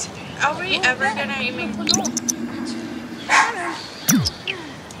it is. Are we ever gonna even... I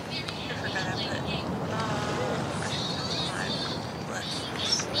forgot I put...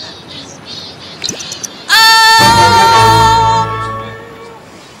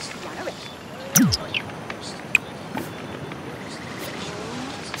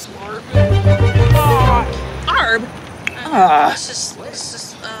 Arb! Let's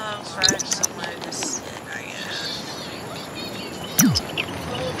just find somewhere to sit, I guess.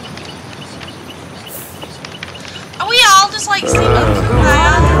 Are we all just like sit together?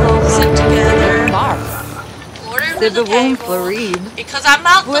 Order for the table. Because I'm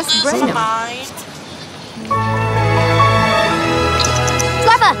about to lose my mind.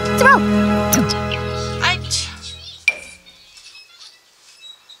 Slarfa, throw!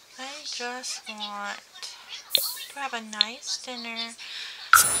 just want to have a nice dinner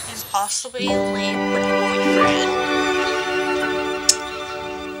and possibly leave with a boyfriend.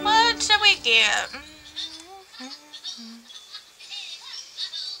 What should we get?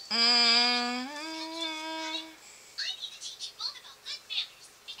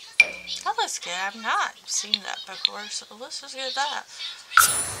 That looks good. I've not seen that before, so let's just get that.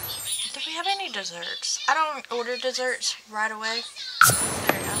 Do we have any desserts? I don't order desserts right away.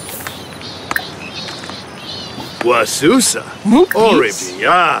 There we go. Wasusa. Mupis.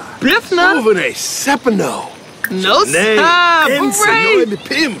 Oribia. Bifna. Uvene sepano. No Nay. Bray. Ensenoi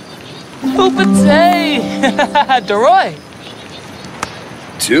pim. Pupate. Deroy.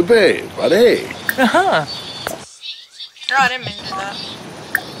 Tube. Vade. Uh-huh. Oh, I didn't mean to do that.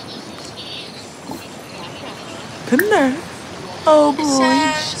 Pinner. Oh, boy.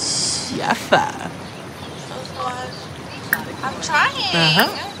 Says, Yafa. I'm trying.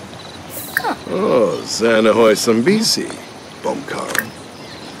 Oh, Xanahoy Sambisi. Bomkar.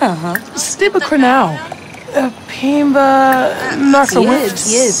 Stiba Cronau. Pimba. Narfa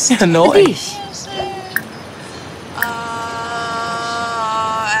Yes. Hanoi.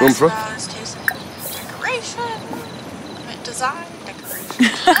 Umfra? As far as taste and decoration. Design, decoration.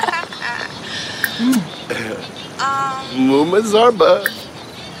 Mumazarba.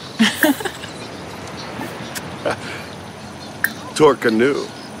 Torcanu.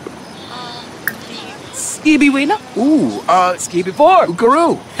 Skibi Wina. Ooh, Skibi 4.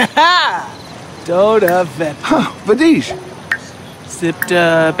 Ukaru. Ha! Doda Vet. Huh, Vadish.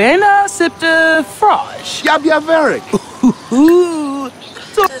 Sipta Bena, Sipta Frosh. Yab Yaverik. Ooh.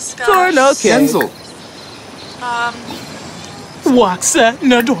 Torno Kenzel. Waxa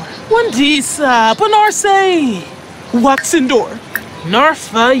Nador. Wandisa Panarse. Waxendor.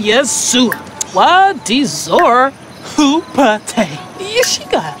 Narfa Yesua. Wadizor. Hupate.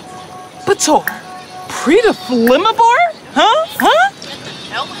 Yeshiga. Bator. Prita Flimabor? Huh?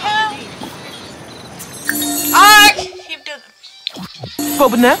 No hell. I keep doing it.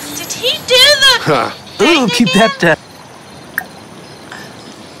 Bobanef? Did he do the Ha. thing Ooh, keep again? that.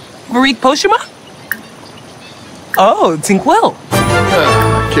 Marie Poshima? Oh, Tinkwell.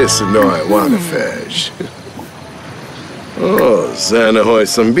 Kissanoi Wanafesh. Oh, Xanahoy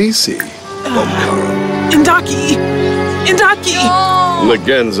Sambisi. Bomkar. Indaki. Indaki. No.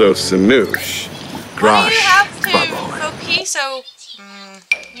 Legenzo Sinush. Why do you Grosh. have to Baboy. go pee so...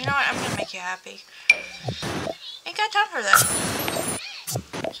 you know what? I'm gonna make you happy. Ain't got time for that.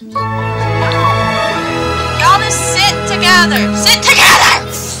 Y'all just sit together. Sit together!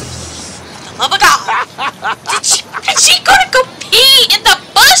 For the love of God. Did she gonna go pee in the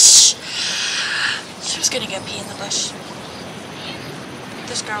bush? She was gonna go pee in the bush.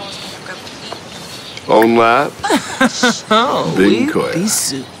 This girl was gonna go pee. On lap. Oh, Big Koya.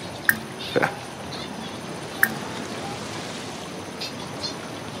 Bisu.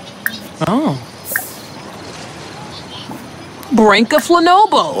 Oh. Branka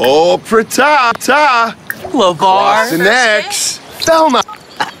Flanobo. Oh, Prata. Ta. Lavar. Sinex. Thelma.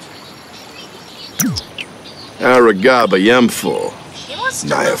 Aragaba Yemful. He wants to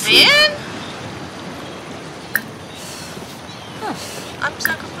Naya move food. in? I'm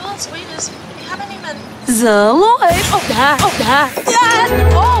so confused. We haven't even... Zaloy. Oh, that. Oh, that.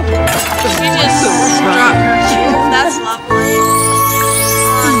 Oh. She just dropped her shoe. That's lovely.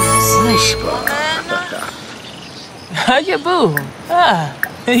 Honestly, woman. Hiya, boo. Ah,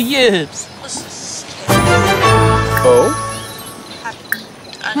 yips. Let's just Oh? have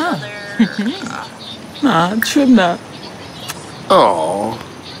another... Nah, Tribna. Oh.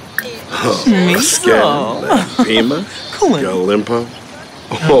 Me Scan. Pima. Cool. Galimpo.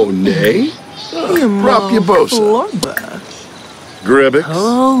 Oh, nay. Rop your bosa. Lorba. Gribbix.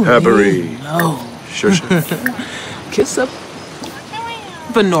 Oh, Habari. no. Shusha. Kiss up.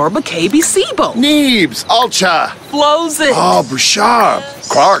 Venorba KB Sibo. Neebs. Alcha. Flows it. Oh, Bouchard.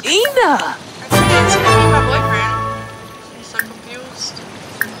 Clark. Ina. I think it's gonna be my boyfriend. I'm so confused.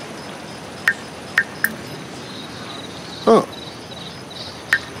 Huh.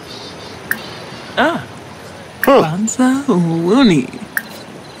 Ah. Huh. Banza Looney.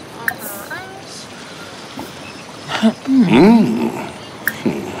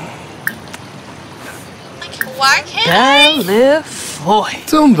 Like, why can't I? Califoy.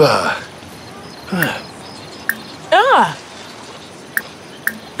 Tumba. Ah.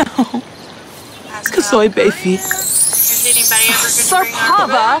 Ask Kasoy about Bayfi. Is anybody ever gonna bring our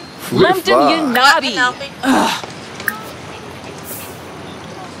Sarpava. Lemton Yunabi. Penelope?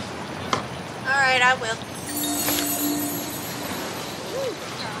 Alright, I will.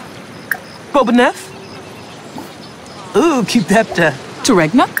 Bobanef. Ooh, keep that.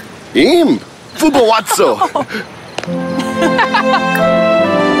 Teregna. Im, Fubawatso.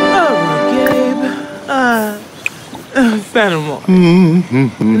 Gabe. Fenimore.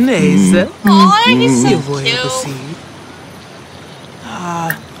 Neza. Oh, he's so Eu vou cute. receive.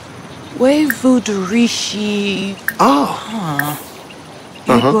 Wevudurishi. Oh.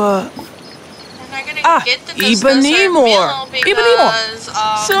 Iba. I'm not gonna get the Ibanimor. meal because,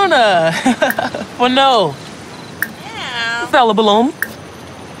 Suna. For no. yeah. Fella Balloon.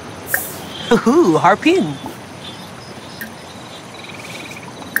 Ooh, harping.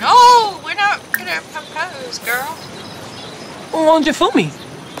 No, we're not gonna propose, girl. Won't you fool me?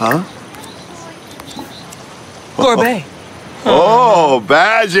 Huh? Gorbet. Oh,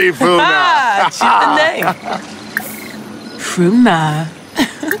 Badgie Funa. Ah, chip the name. Fruna.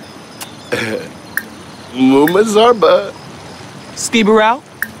 Muma Zarba. Skibarao.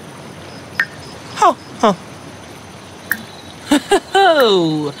 Huh, huh.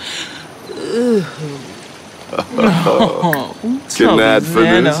 Oh. Knad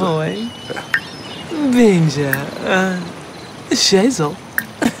Fanusa. Benja. Shazel.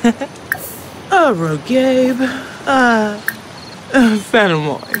 Gabe.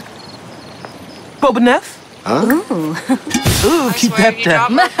 Fenimore. Bobanef. Huh? Ooh, I keep swear, that if you drop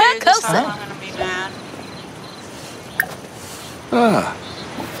down. my food this Closer. time, I'm gonna be mad. Ah.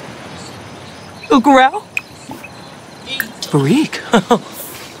 Ukarao. Barik.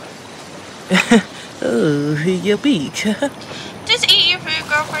 Oh, your beak. Just eat your food,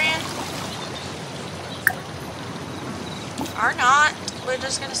 girlfriend. Or not. We're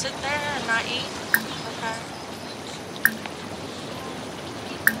just gonna sit there and not eat. Okay.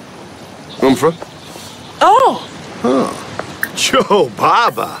 Umfra? Oh, Joe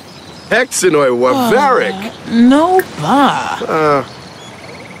Baba. Hexanoi Waveric. no ba.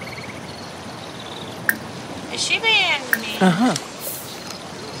 Is she being mean? Uh-huh.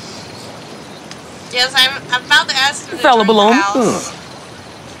 Yes, I'm about to ask him to Fella join the Balloon. house.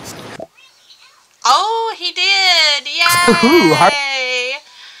 Oh, he did! Ooh, Yay!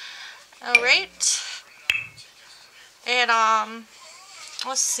 Alright. And,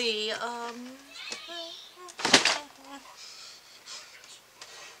 let's see, I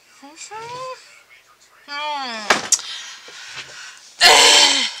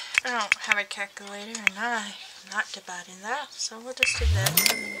don't have a calculator, and I'm not dividing that, so we'll just do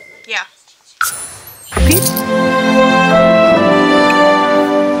this. Yeah.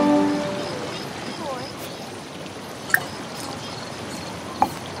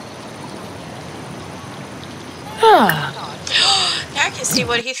 Now I can see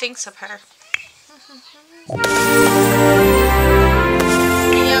what he thinks of her.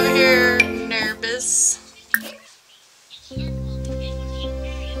 He over here nervous.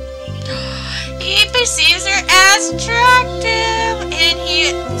 He perceives her as attractive,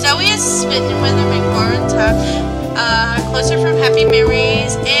 and Zoe is smitten with him in foreign time. Closer from happy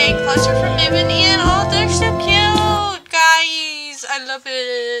memories and closer from moving in. Oh, they're so cute, guys. I love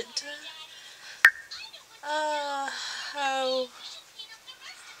it. Oh,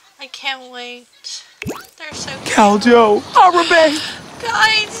 I can't wait. They're so cute. Caljo. Arabe.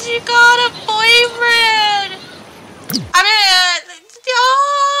 Guys, you got a boyfriend! I mean,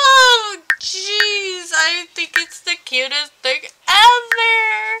 oh, jeez, I think it's the cutest thing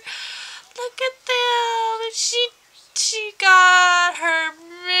ever! Look at them! She got her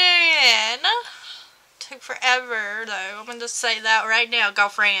man! Took forever, though. I'm gonna just say that right now,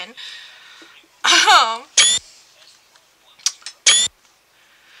 girlfriend.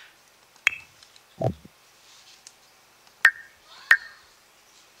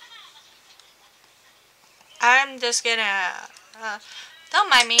 I'm just gonna, don't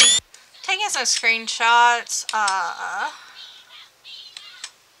mind me, taking some screenshots,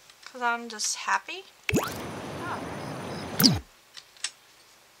 cause I'm just happy.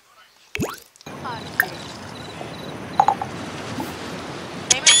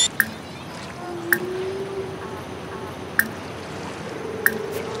 Amen.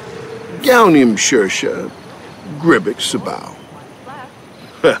 Gaunim Shersha. Gribik Sabau.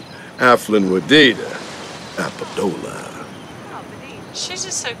 Aflin Wadida. Apadola. She's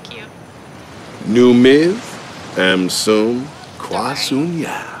just so cute. Numiv. Amsum. Kwasun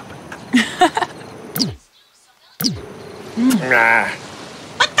Yab.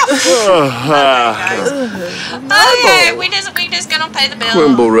 Okay, we just gonna pay the bill.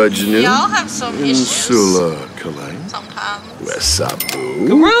 Quimble Reginu. Y'all have some issues Insula Kalai. sometimes. Wesabu.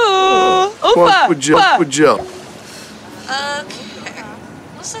 Roo. Upa. Wajup. Okay.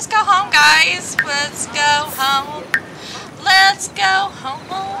 Let's just go home, guys. Let's go home. Let's go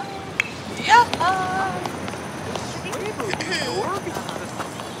home. Yeah.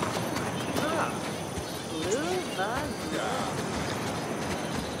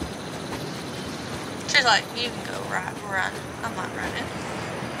 She's like, you can go run. I'm not running.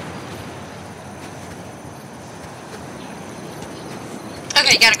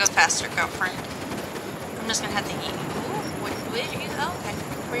 Okay, you gotta go faster, girlfriend. I'm just gonna have to eat. Ooh, where are you? Oh, okay.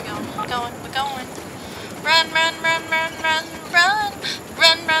 Where are you going? We're going. Run. Run.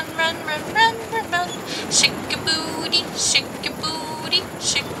 Shake your booty.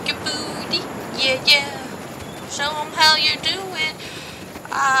 Yeah. Show them how you do it.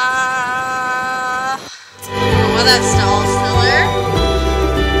 Well, that's still there.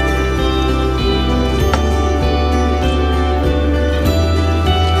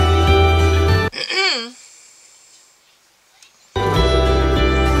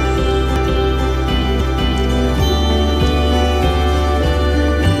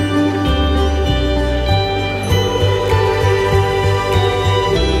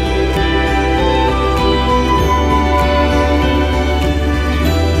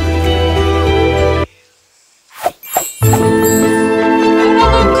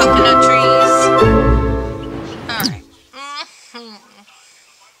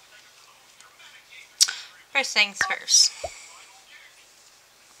 First things first.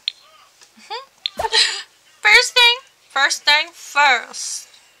 First thing first.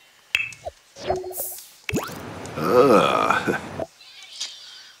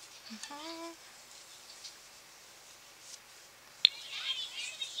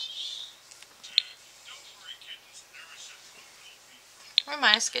 We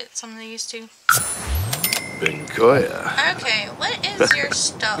might just get some of these too. Benkoya. Okay, what is your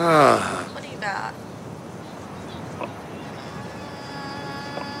stuff? What do you got?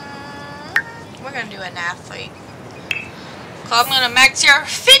 We're gonna do an athlete. So I'm gonna max your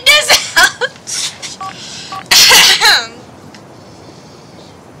fitness out.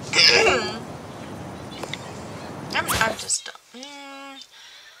 I'm just done.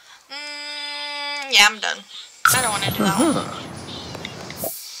 Yeah, I'm done. I don't want to do that one.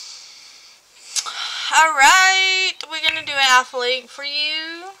 Alright, we're gonna do an athlete for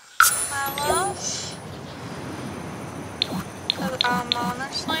you, my love.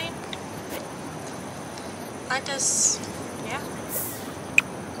 Honestly, yeah.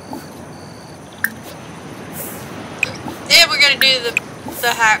 Yeah, we're gonna do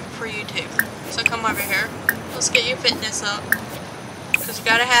the hack for you too. So come over here. Let's get your fitness up. Because you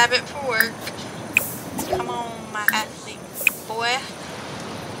gotta have it for work. Come on, my athlete boy.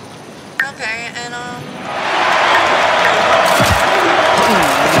 Okay, and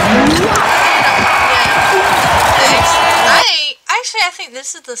I think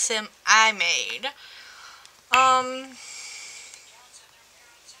this is the sim I made.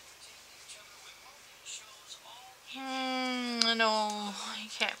 No, I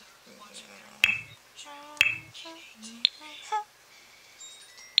can't.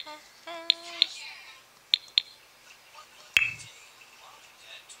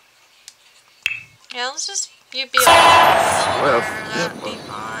 Yeah, let's just you be well, that'd be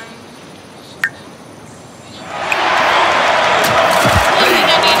fine.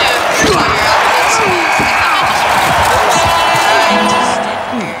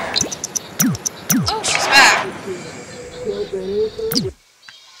 Oh, she's back.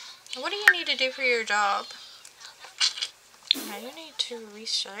 What do you need to do for your job? I do need to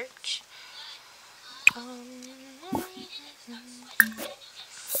research.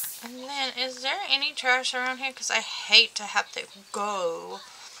 And then, is there any trash around here? Because I hate to have to go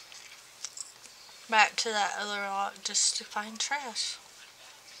back to that other lot just to find trash.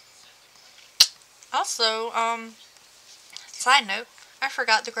 Also, side note, I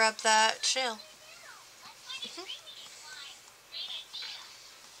forgot to grab that shell.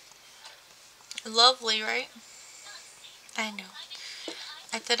 Lovely, right? I know.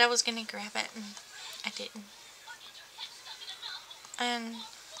 I thought I was gonna grab it and I didn't. And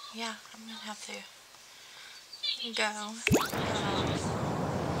yeah, I'm gonna have to go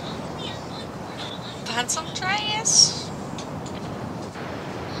find some trash.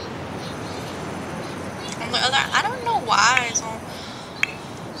 On the other, I don't know why it's on.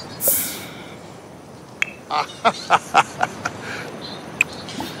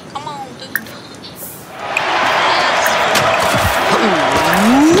 Come on, dude.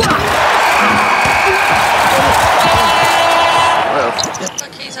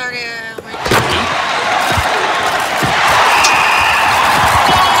 Look, he's already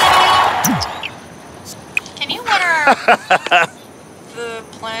Can you water the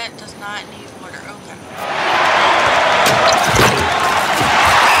plant does not need water. Okay.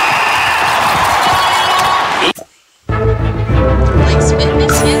 Likes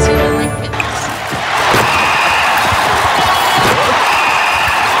fitness? Yes, you don't like fitness.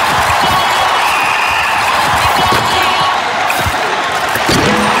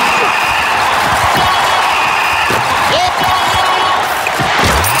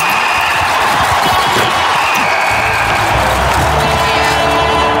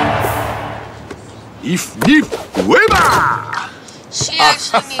 If nip weba! She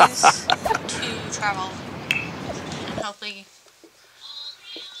actually needs to travel and hopefully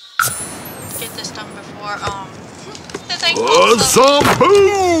get this done before the thing pops up.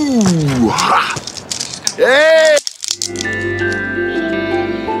 Zamboo! Ha! Hey!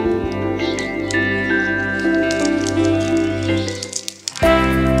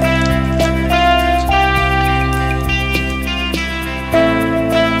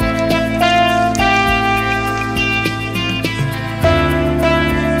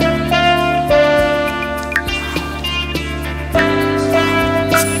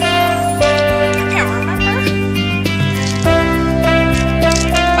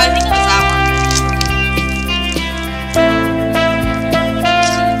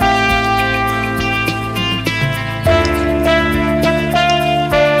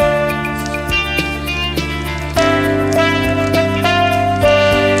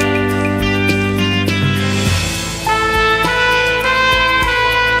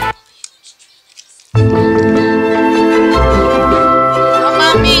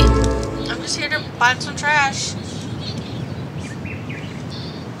 Find some trash.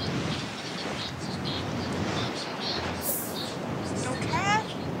 No trash?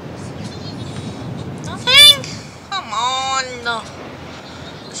 Nothing? Come on.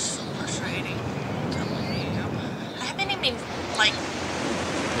 This is so frustrating. I'm telling you. I haven't even, like,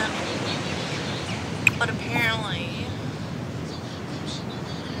 done it. But apparently...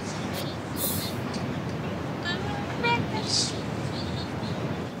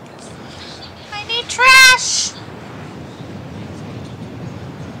 trash!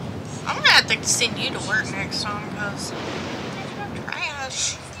 I'm gonna have to send you to work next time because there's no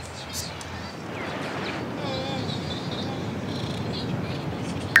trash.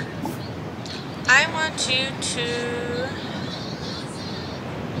 I want you to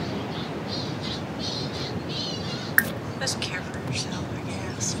just care for yourself, I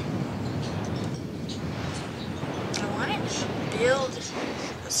guess. I wanted to build a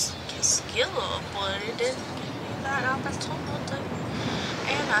skill up, but it didn't give me that opportunity.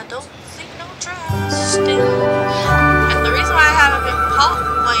 And I don't see no trash still. And the reason why I haven't been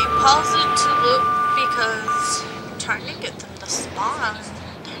paused it to look because I'm trying to get them to spawn.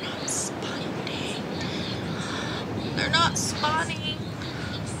 They're not spawning. They're not spawning.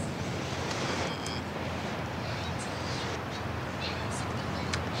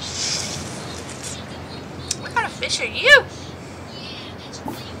 What kind of fish are you?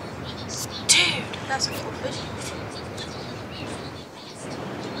 Dude, that's a cool fish.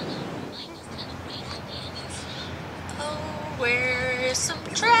 Oh, where is some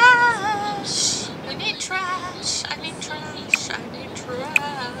trash? We need trash. I need trash. I need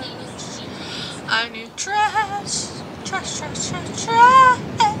trash. I need trash. Trash, trash, trash, trash.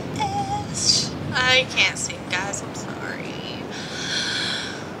 I can't sing, guys. I'm sorry.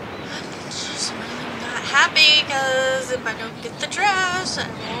 I'm just really not happy because if I don't get the trash, I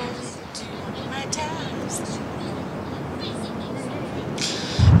won't do one of my tasks.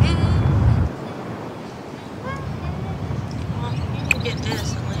 Well, you can get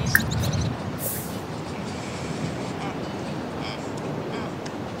this at least.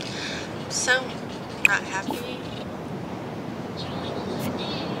 I'm so not happy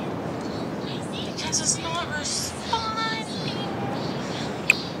because it's not responding.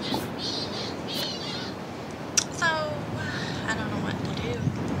 So I don't know what to do.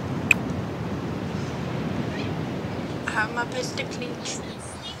 How am I supposed to clean?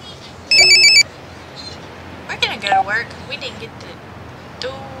 We're gonna go to work. We didn't get to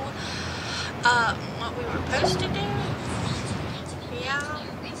do what we were supposed to do. Yeah.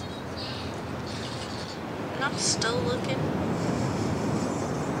 And I'm still looking.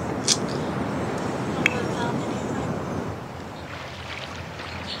 I haven't found anything.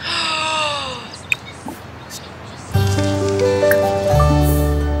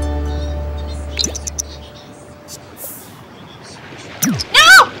 No!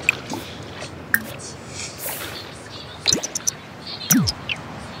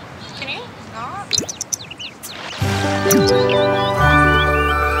 Can you not?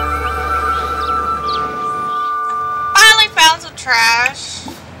 Finally found some trash.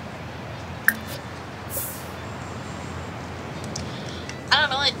 I don't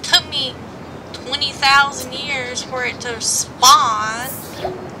know, it took me 20,000 years for it to spawn.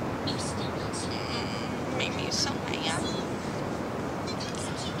 Maybe something.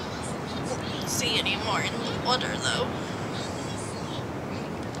 Won't see any more in the water though.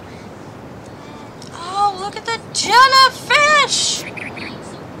 Oh, look at the jellyfish!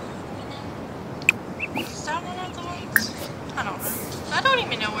 Is that one of the ones? I don't know. I don't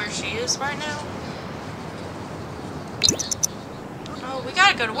even know where she is right now.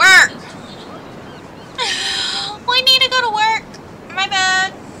 gotta go to work. We need to go to work. My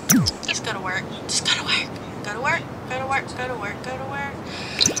bad. Just go to work. Just go to work. Go to work. Go to work. Go to work. Go to work.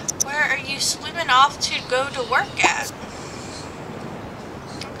 Where are you swimming off to go to work at?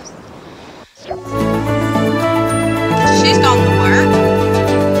 She's gone to work.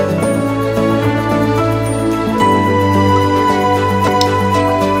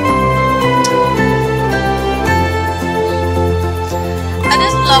 I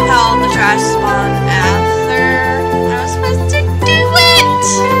just love how the trash spawned after I was supposed to do it.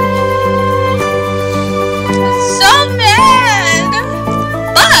 So mad.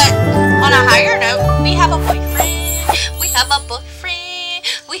 But on a higher note, we have a boyfriend. We have a boyfriend.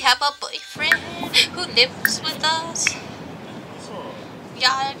 We have a boyfriend who lives with us.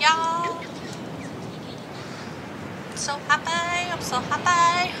 Yeah, yeah. So happy. I'm so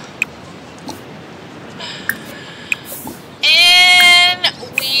happy. And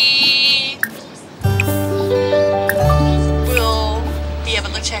we will be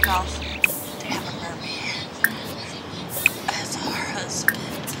able to check off to have a mermaid as our husband,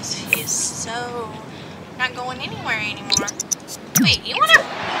 because he is so not going anywhere anymore. Wait, you wanna?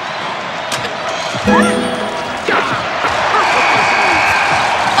 But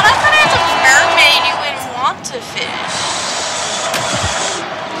I thought as a mermaid you wouldn't want to fish.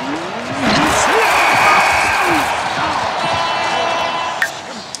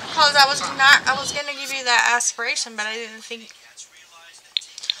 Because I was gonna give you that aspiration, but I didn't think.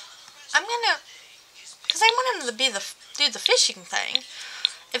 Because I want him to do the fishing thing.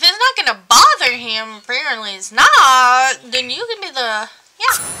 If it's not gonna bother him, apparently it's not, then you can be the,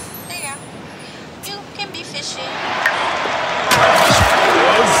 yeah, there you go. You can be fishing.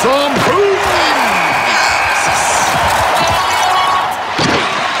 Some proof.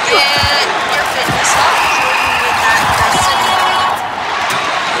 Get your fitness up so you can get that destiny.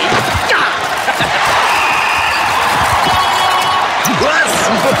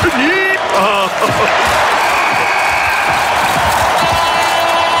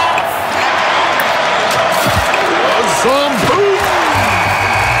 Some proof.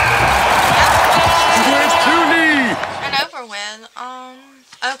 And over with.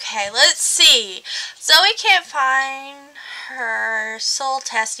 Okay, let's see. Zoe can't find her soul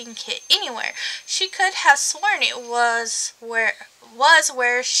testing kit anywhere. She could have sworn it was where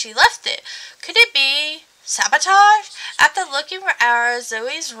she left it. Could it be sabotage? After looking for hours,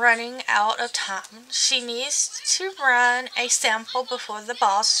 Zoe's running out of time. She needs to run a sample before the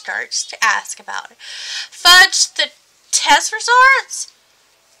boss starts to ask about it. Fudge the test results?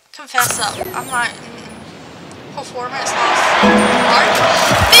 Confess up. I'm like, performance loss.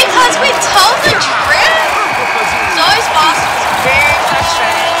 Because we told the truth. Zoe's boss was very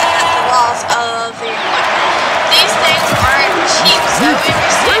frustrated at the loss of the equipment. These things aren't cheap. Zoe received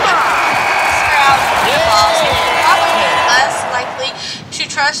a scrap from the boss and is probably less likely to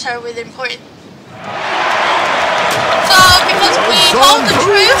trust her with important. So because we told the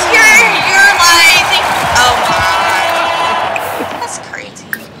truth, you're like, oh my, that's crazy.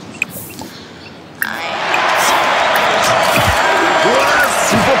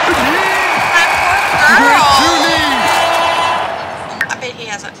 I bet he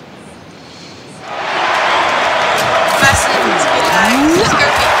has it. My son's be like, just go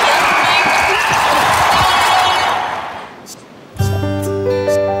be killing me.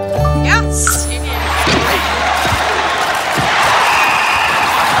 Yes, you did.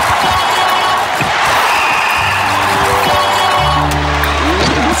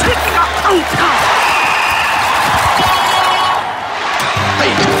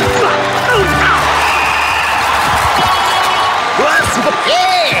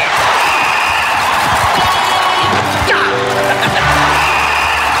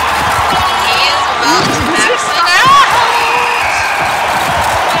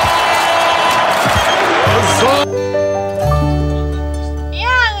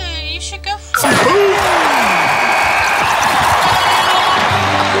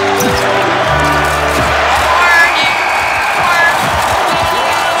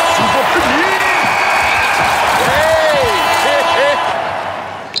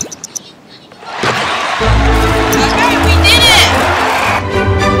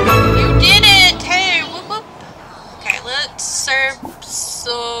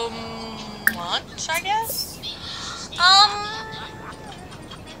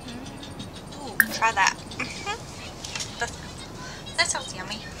 Try that. That sounds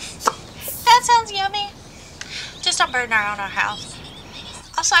yummy. That sounds yummy. Just don't burn around our house.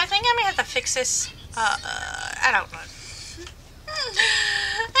 Also, I think I may have to fix this. I don't know.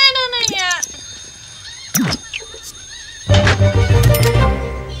 I don't know yet.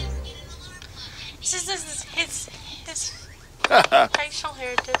 It's just his facial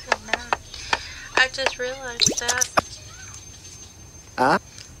hair doesn't match. I just realized that.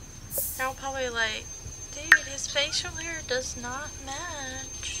 Y'all probably like, dude, his facial hair does not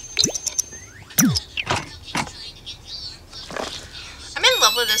match. I'm in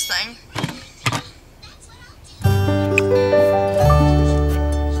love with this thing.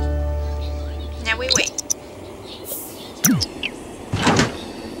 Now we wait.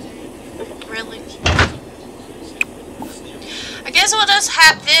 Really? I guess we'll just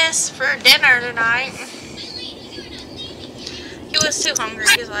have this for dinner tonight. He was too hungry.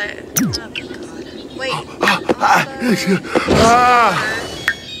 He's like, oh god. Wait.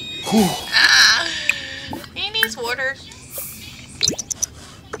 He needs water.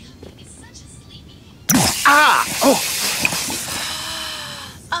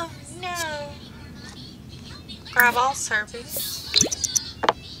 Oh no. Grab all servings.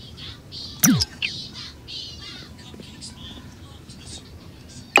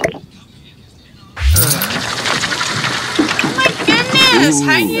 Oh my goodness,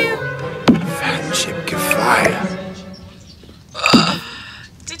 how you? Fat chip kefaya.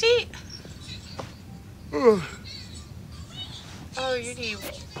 Did he? Oh, you need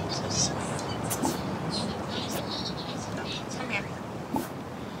to swim. No, come here.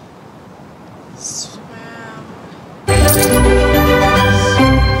 Swim.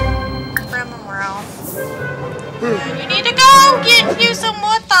 Swim around. You need to go get you some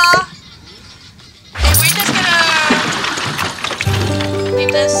water. Okay, we're just gonna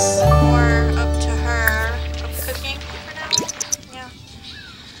leave this more up to her of cooking for now. Yeah.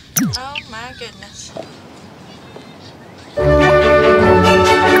 Oh my goodness.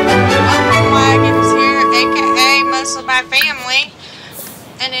 Wagon's here, aka most of my family,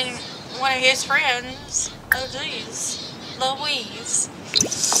 and then one of his friends. Oh geez, Louise.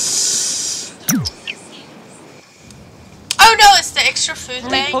 Oh no, it's the extra food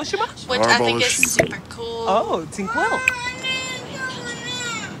thing, which I think is super cool. Oh, Tinkwell.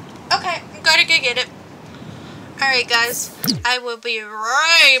 Okay, I'm gonna go get it. Alright guys, I will be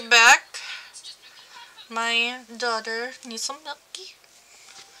right back. My daughter needs some milky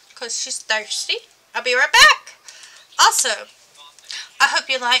because she's thirsty. I'll be right back. Also, I hope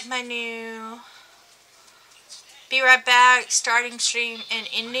you like my new be right back starting stream and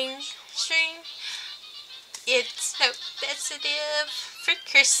ending stream. It's so sensitive for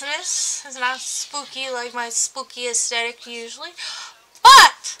Christmas. It's not spooky like my spooky aesthetic usually.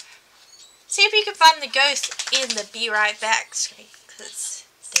 But see if you can find the ghost in the be right back screen, because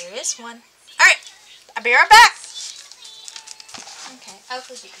there is one. Alright, I'll be right back. Okay, I'll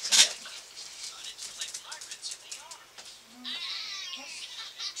put these together.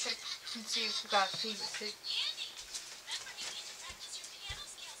 Check and see if we got a favorite food.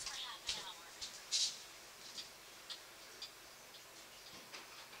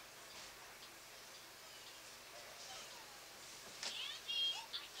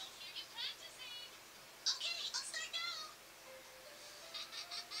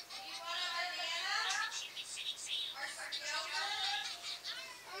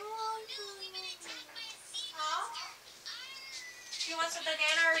 You want some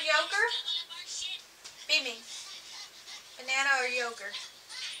banana or yogurt? Beaming. Banana or yogurt?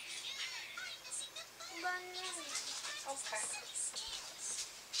 Okay.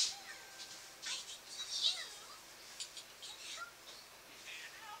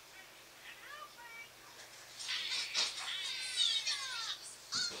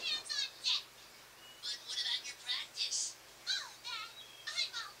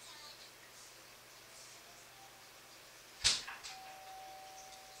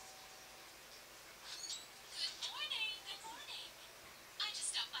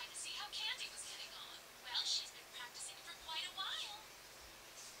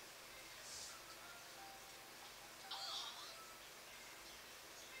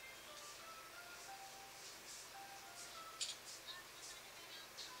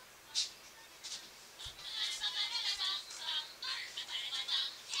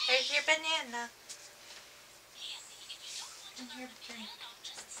 Here's your banana. And your drink.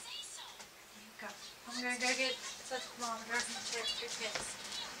 There you go. I'm gonna go get the thermometer and check your kids.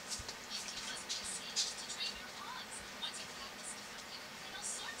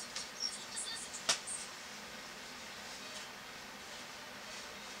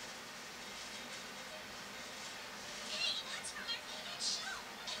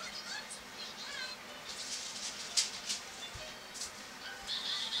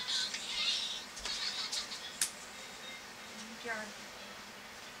 Yarn.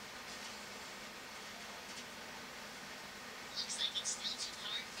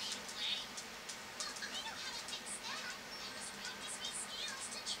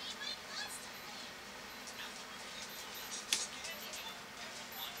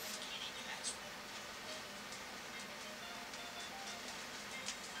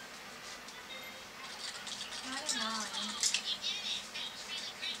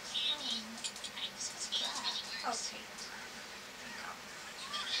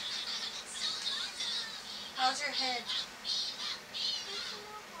 How's your head?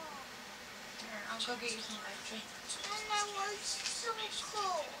 Here, I'll go get you some ice cream. And my was so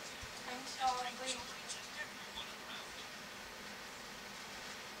cold. I'm so hungry.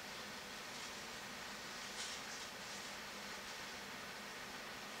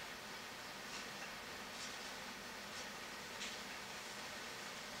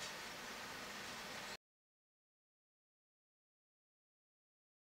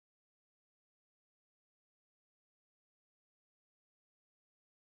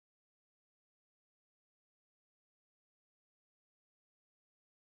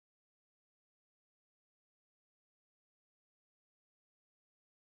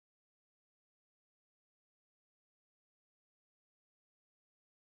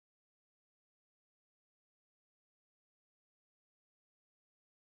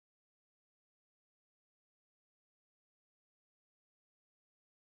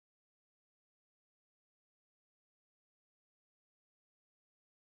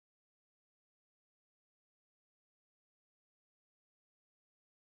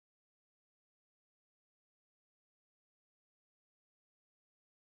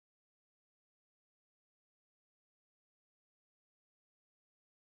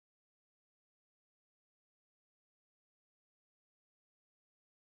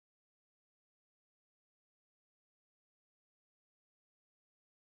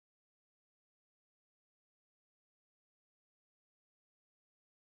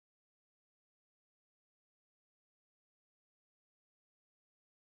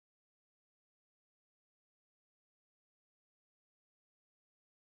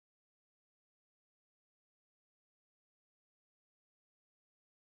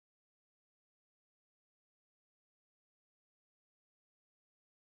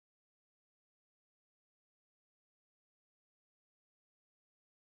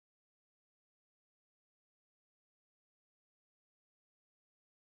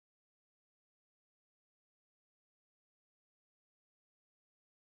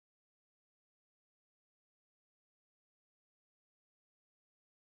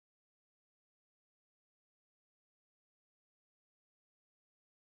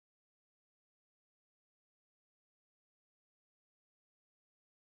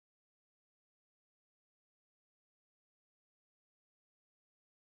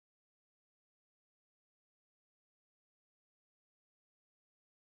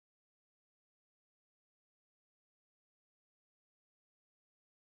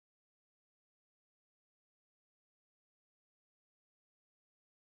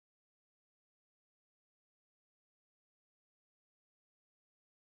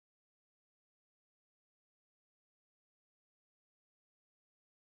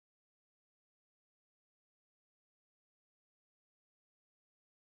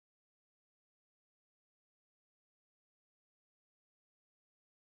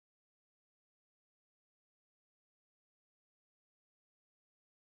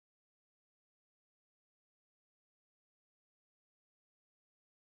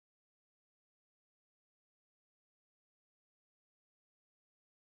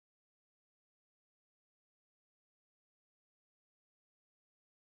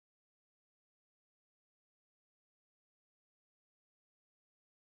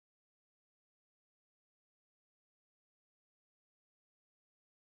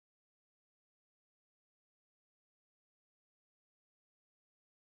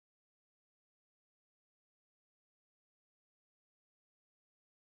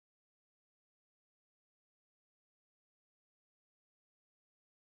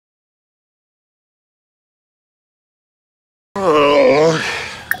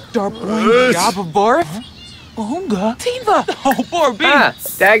 Darpoint Yababar? Onga Tiva. Oh, poor B. Ah,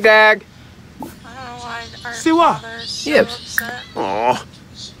 dag. I don't know why our Siwa. father's so Yep. upset. Aw.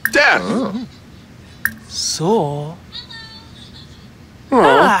 Dad! So.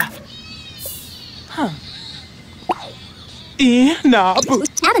 Ah. Huh. Inabu.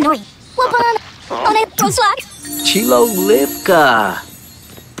 Abenori. Wapan. One Proslak. Chilo Livka.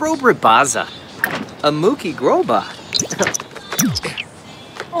 Probribaza. Amuki Groba.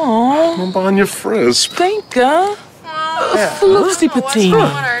 Oh, Mambanya Frisp. thank you. Floopsy What's wrong with patina.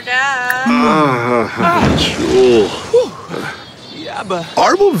 our dad? Jewel. Yaba.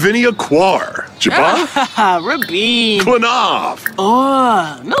 Arbovinia Quar. Jabba. Haha, Rabin. Klanav.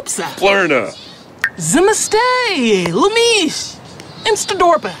 Oh, Nupsa. Flerna. Zimastay. Lumish.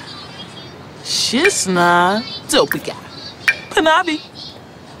 Instadorpa. Shisna. Zopika. Panabi.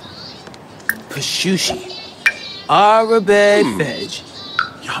 Pashushi. Arabe Fej.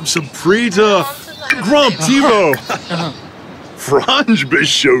 Yamsaprita. Grump Tivo. Franj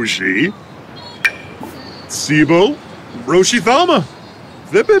Bishoshi. Sibo, Roshithama,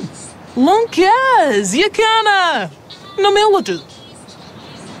 Vipid. Lunkaz, Yakana, Namiladu.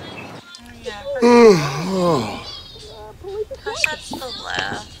 Yeah, push up to the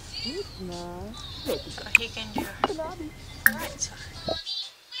left. So he can do the right side.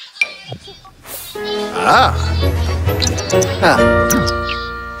 Ah.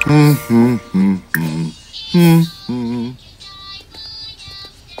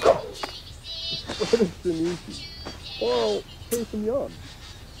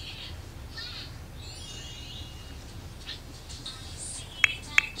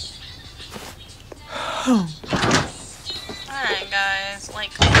 Alright guys,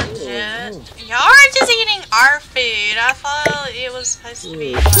 like legit. Y'all are just eating our food. I thought it was supposed to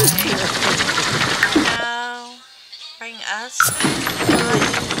be like, bring us food,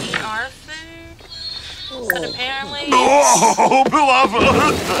 like eat our food. But apparently Oh, beloved!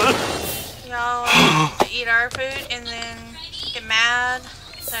 y'all eat our food and then get mad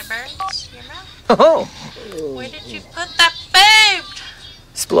that it burns your mouth. Oh, Where did you put that food?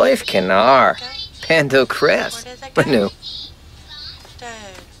 Sploif Canar. Pando Crest. Where did that go? Manu. Dude,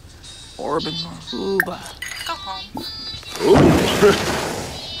 Orban Uba. go home.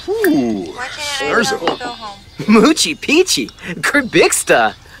 Ooh. Why can't There's I a- go home? Moochie Peachy.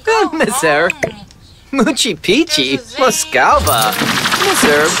 Kerbixta. Miser. home. Moochie Peachy. There's a Z. Moscalva.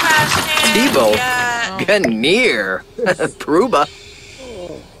 Miser. Trash can. Tebow. Yeah. Ganir. Pruba.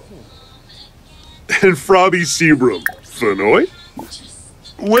 And Frobby Sebrum, Fenoy,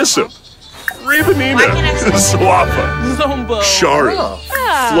 Wissam, Ravenina, Why can't I say- Swappa, Zombo. Shari, Oh.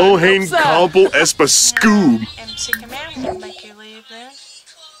 Flohane Compel Espa Scoob. MC Command will make you leave then.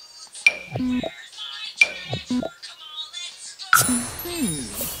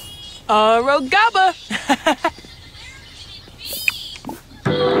 Rogaba.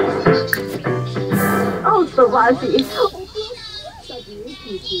 Oh, Savasi.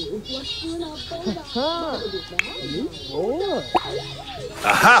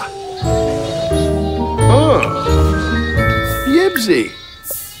 Aha! Yibsy.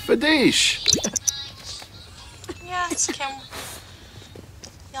 Fadish. Yes, Kim.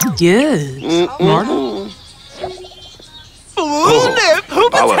 Yes. Martin.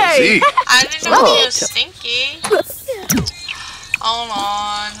 Balazi. I didn't know he was stinky. Hold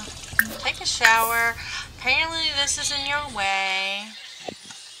on. Take a shower. Apparently this is in your way.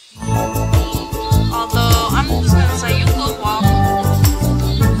 Although, I'm just gonna say you could walk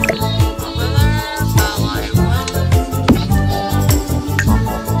over there, but like, what?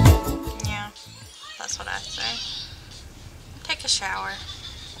 Yeah, that's what I say. Take a shower.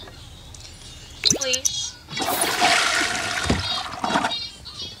 Please.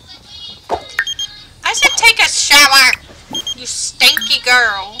 I said take a shower, you stinky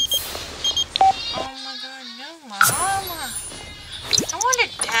girl. Oh my god, no, Mama. No wonder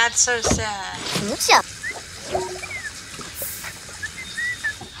Dad's so sad.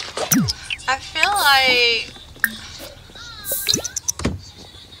 I feel like...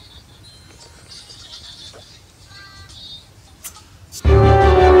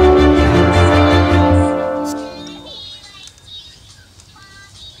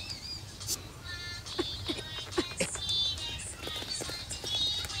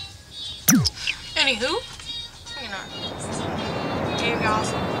 Anywho, you know, give y'all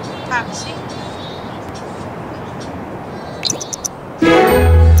some privacy.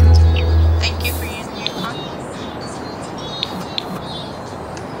 Thank you for using your content.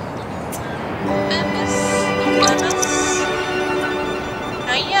 Business.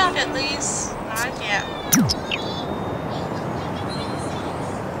 Not yet, at least. Not yet.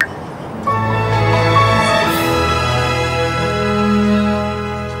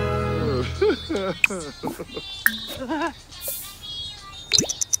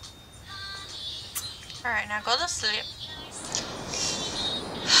 Alright, now go to sleep.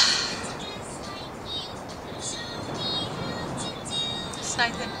 It's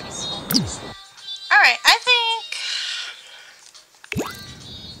nice and peaceful. Alright, I think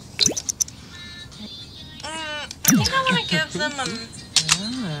I want to give them a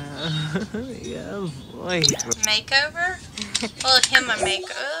Yeah, boy. makeover. Well, him a make.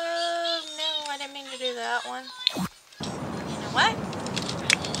 Oh no, I didn't mean to do that one. You know what?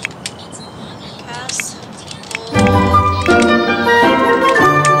 Cast.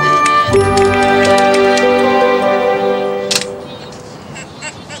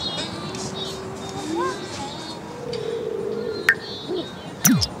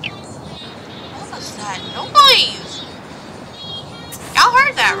 What was that noise? Y'all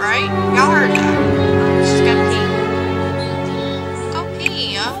heard that, right? Y'all heard that. Just gotta pee. Go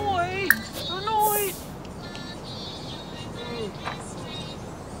pee, Annoyed. Annoyed.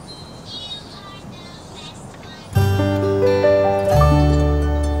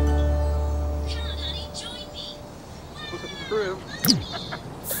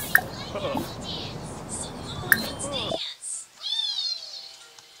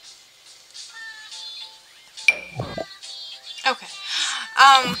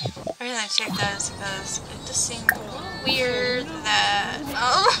 I'm gonna check those because it just seemed a little weird that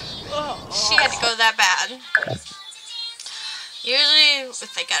she had to go that bad. Usually,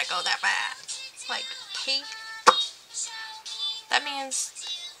 if they gotta go that bad, like teeth, that means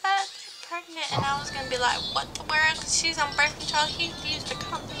that they're pregnant, and I was gonna be like, what the world? Because she's on birth control. He used to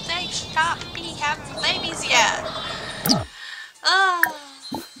come. They stop be having babies yet. Oh,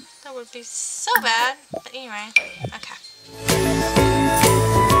 that would be so bad. But anyway, okay.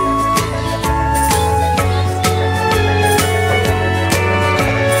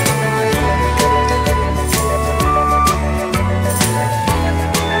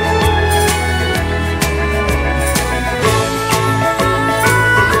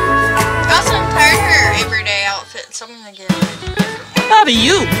 So I'm gonna get How do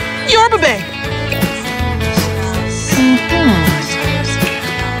you? Yorba Bay.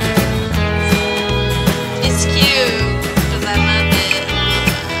 It's cute because I love it.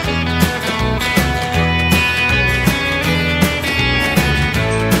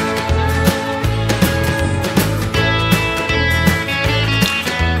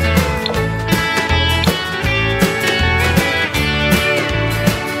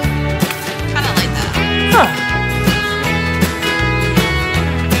 Kind of like that. Huh.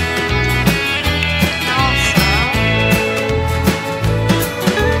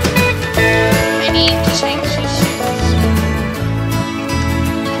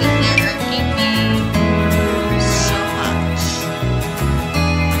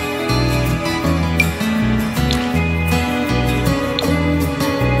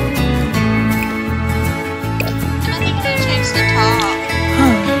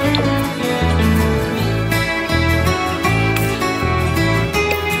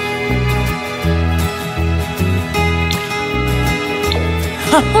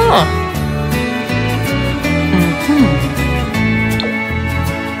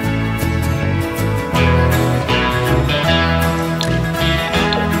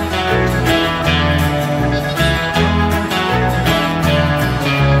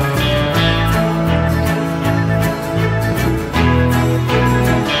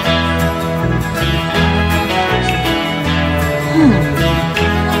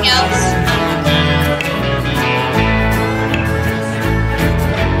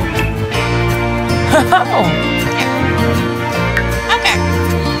 Okay.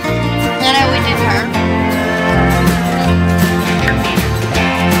 And then we did her.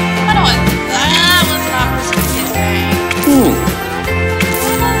 How do I? That was not his name.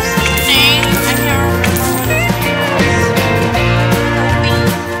 What was his name? I can't remember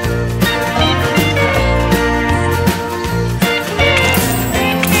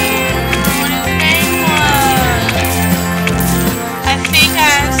what his name was. I think I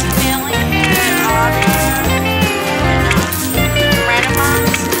accidentally hit Audrey.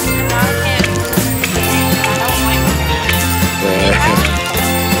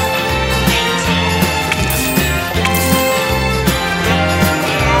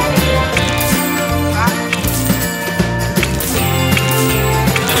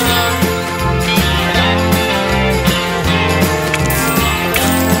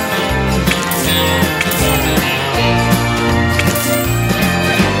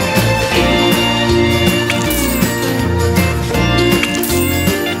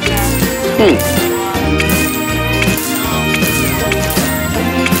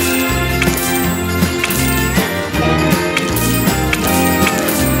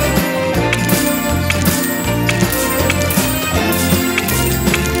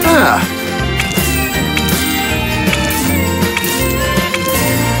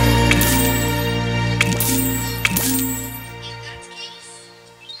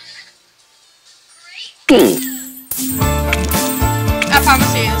 I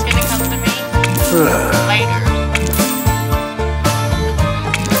promise you it's gonna come to me later.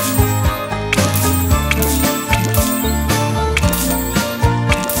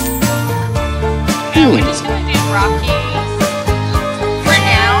 Yeah, we're just gonna do Rocky for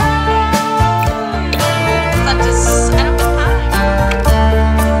now. I don't have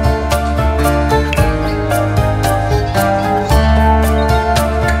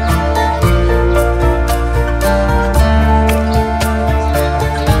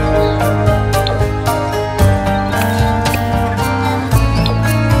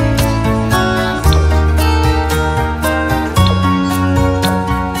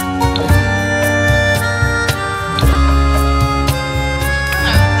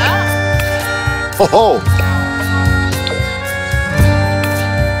Oh,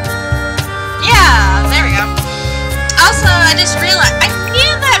 yeah, there we go. Also, I just realized I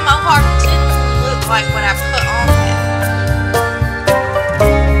knew that mohawk didn't look like what I put on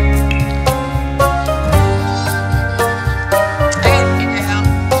it.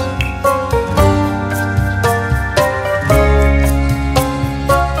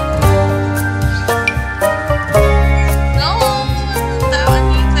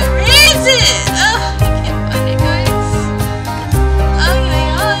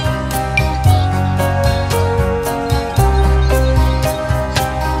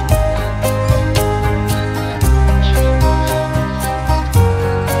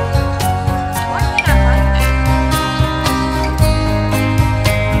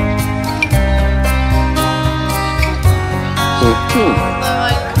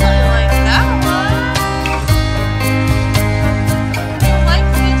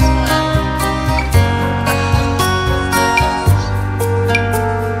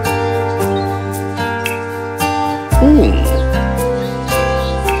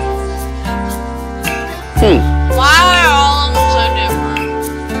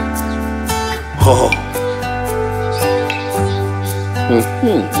 Oh.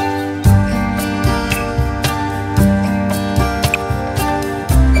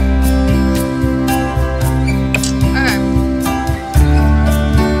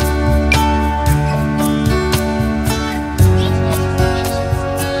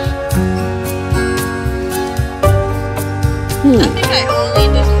 I think I only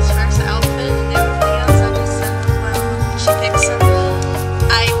did his first outfit. Everything else I just said when she picks him,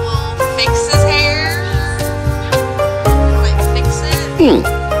 I will fix his hair. Like fix it. Everything.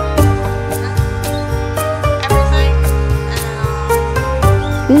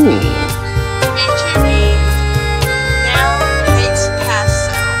 Ichiri now hates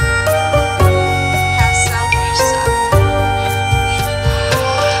Pastel. Pastel Musa.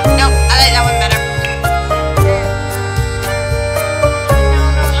 No, I like that one better.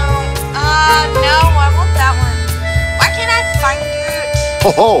 No, I want that one. Why can't I find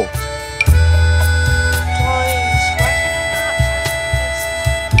it? Oh. Please, why can I not find this?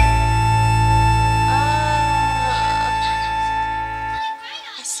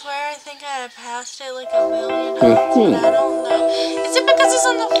 I swear I think I passed it like a million times, but I don't know. Is it because it's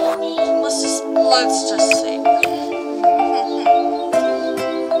on the phone? Let's just see.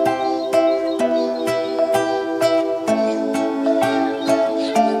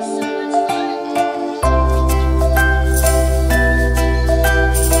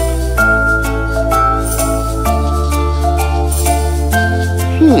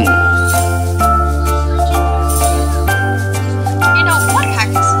 You know, what pack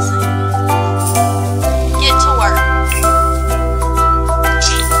is this in? Get to work.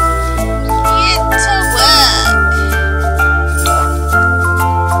 Get to work.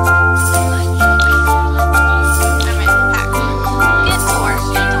 I mean, pack. Get to work.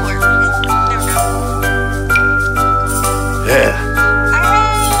 Get to work. There we go. Yeah.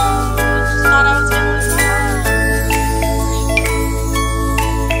 Alright. Thought I was gonna lose my mind.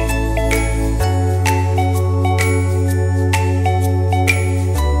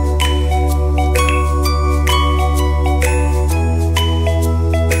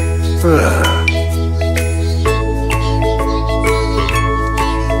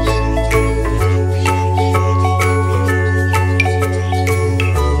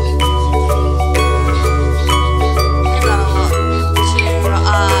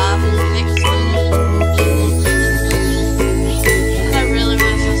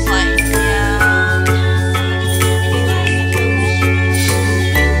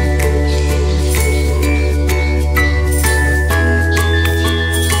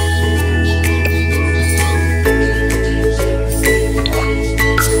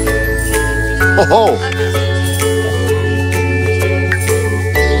 Oh.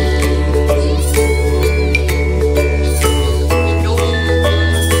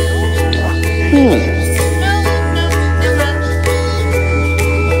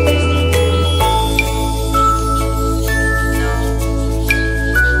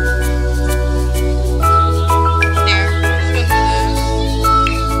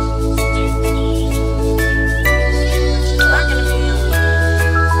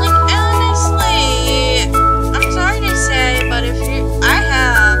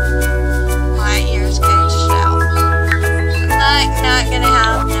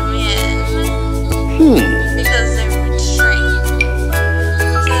 Because they're restrained.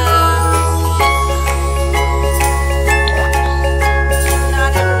 So,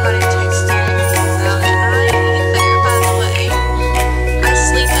 not everybody takes steering wheels out at night either, by the way. I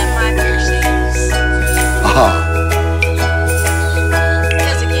sleep in my piercings.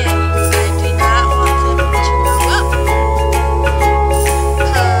 Because again, I do not want them to grow up.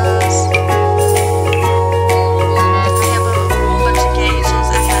 Because I have a bunch of gauges. I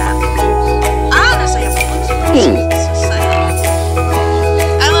honestly have a bunch of piercings. Let's just say that.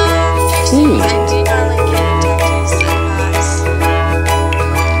 I love piercings. I do not like getting tattoos so guys.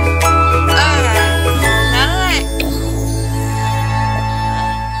 Okay. Now that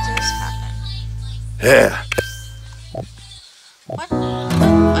what just happened? Yeah. What?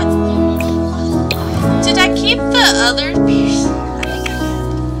 Did I keep the other piercing? I think I did.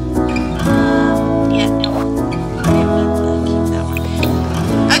 Yeah, no. I didn't keep that one.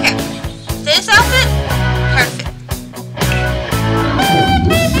 Okay. This outfit? Perfect.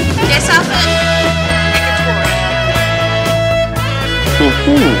 This outfit? Negatory.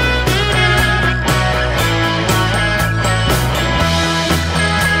 Yeah.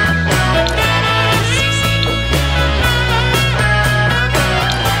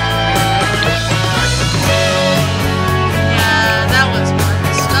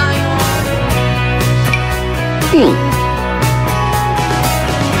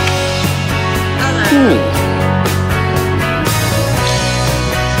 Yes.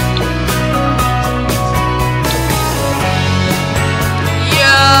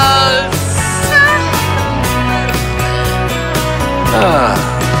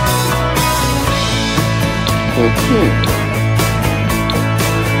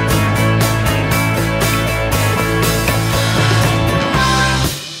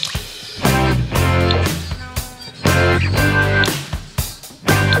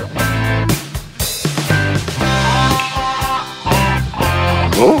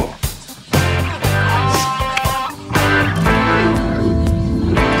 Oh.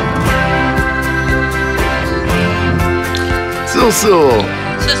 Silsil.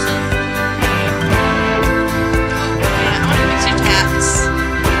 Sister. Yeah, I want to get two tats.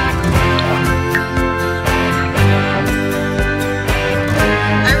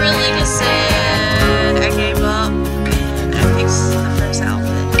 I really just said I gave up and I fixed the first outfit.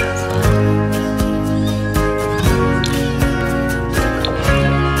 That's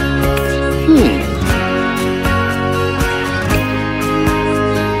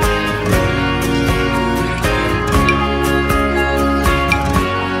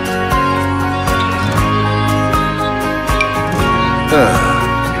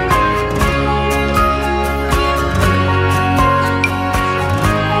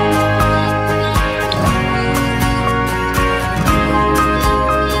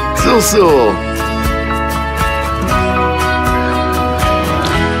Silsil.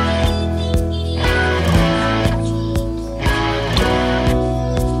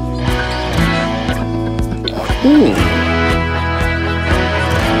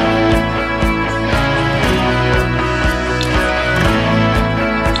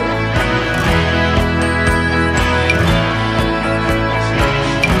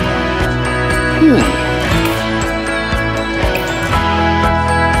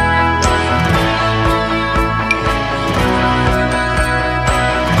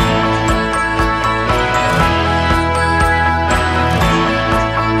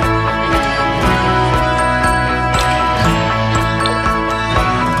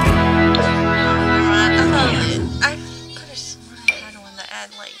 I could have sworn I had one that had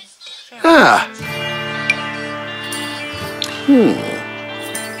like different. Ah.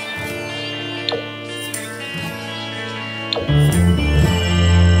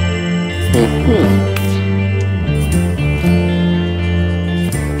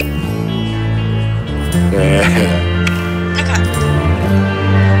 Okay.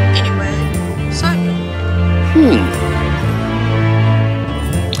 Anyway, so I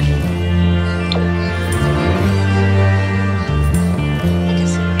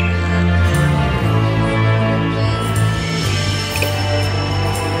guess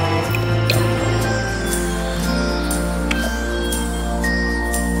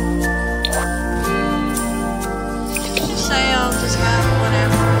did you say I'll just have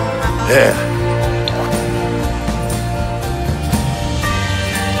whatever on my body? Yeah.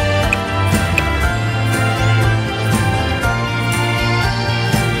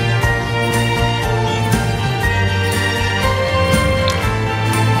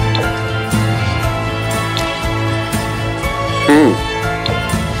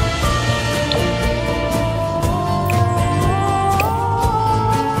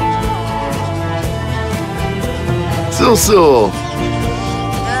 Silsil.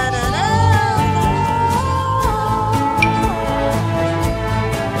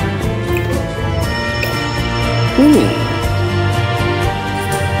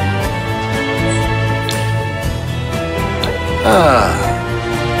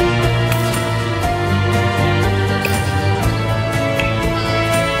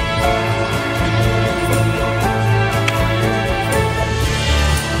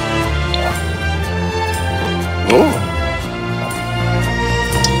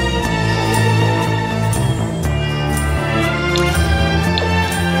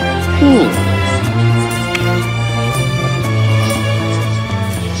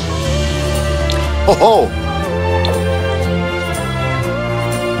 Oh.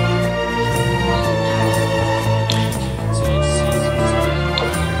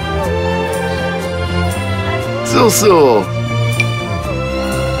 Silsil.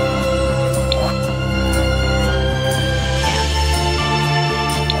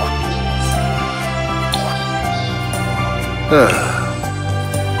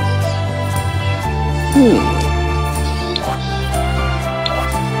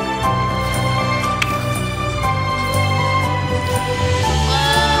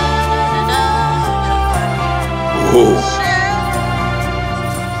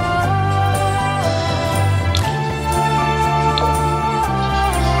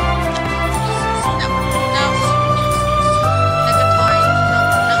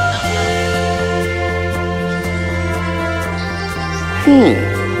 Oh,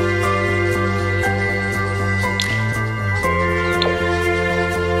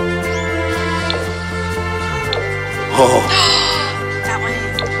 That one.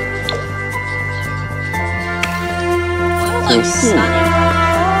 Blue looks stunning.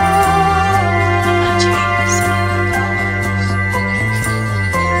 I'm gonna change some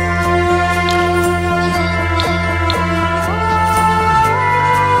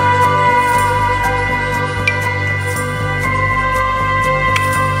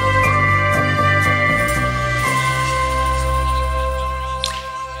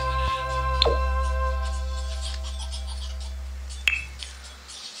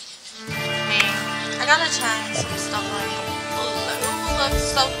I gotta try some stuff like blue looks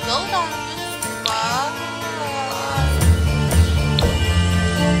so good on this spot.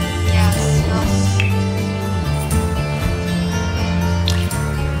 Yes, yes.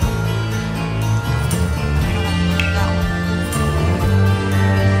 That one.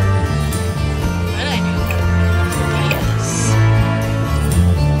 What did I do with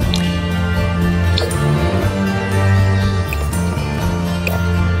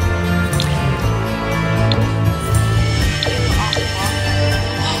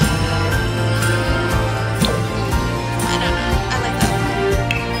I don't know. I like that one.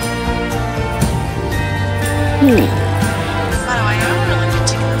 By the way, I don't really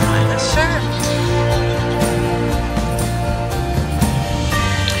particularly like this shirt.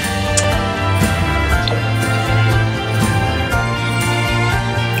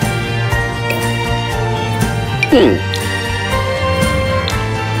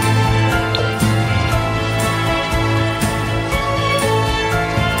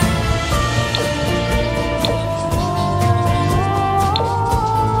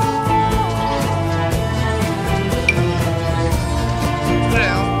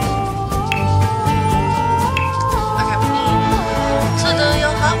 Okay, we need to do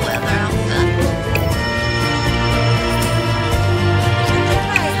your hot weather outfit. I think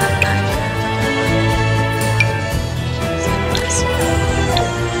I have an idea. Is it this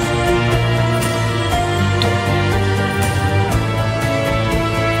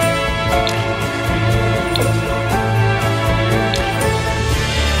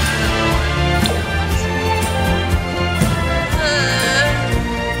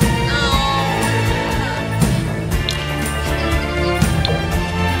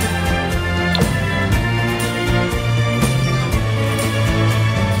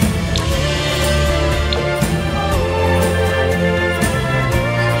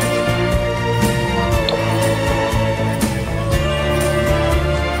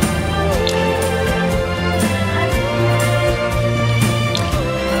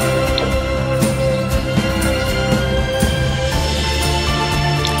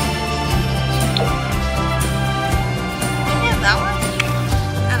that one?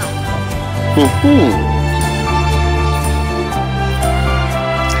 I don't know.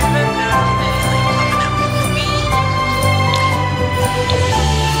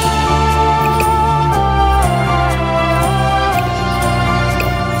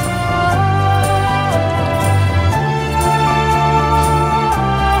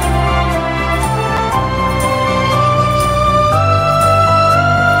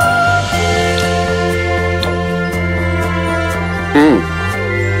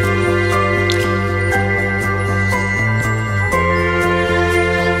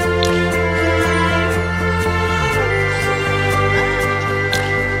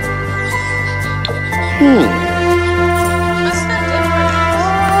 What's the difference?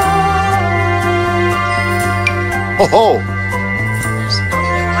 ho, ho. There's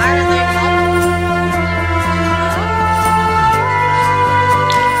nothing. Why are they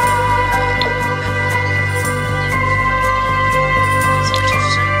That's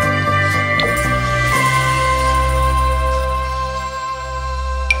interesting.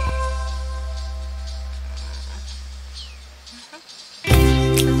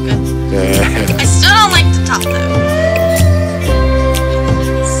 That's good. I still don't like the top though.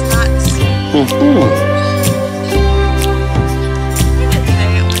 It's not you can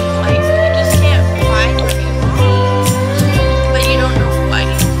pay it with white, you just can't find what you want. But you don't know what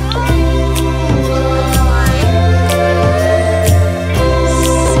you want.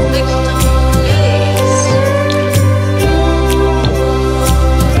 Stick to the base.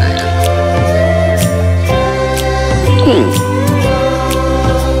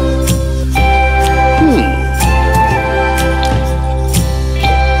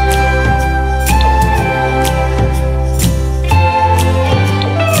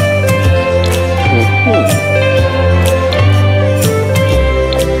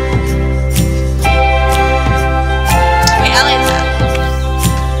 Wait, I like that.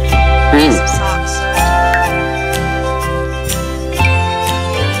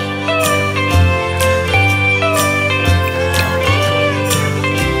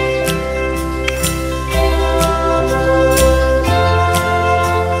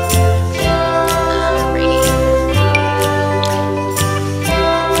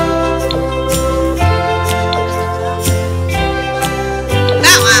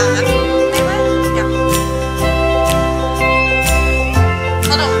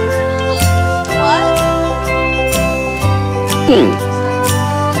 Alright.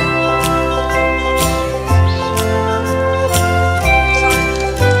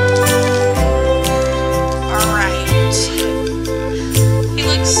 He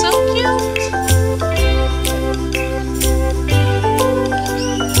looks so cute.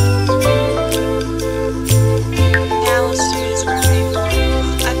 Yeah, let's do his right.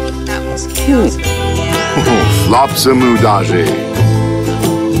 I think that was chaos. Yeah. Flopsamu Daje.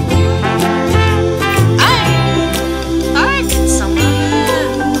 I did some of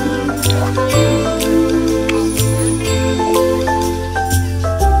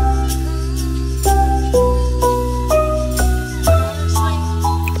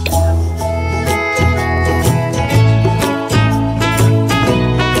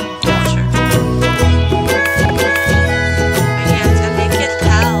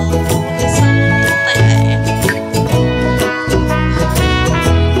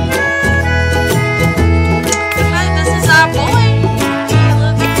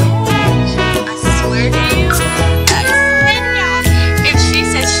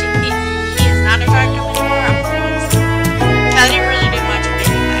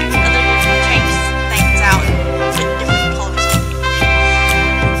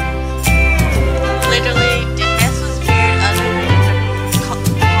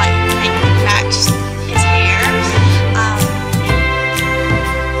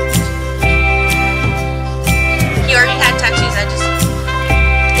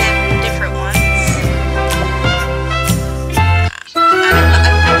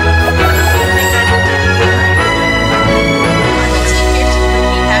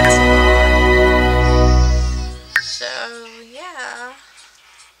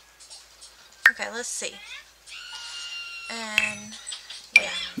let's see. And yeah,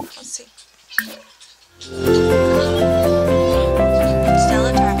 let's see. Still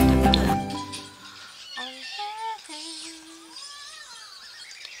attractive, but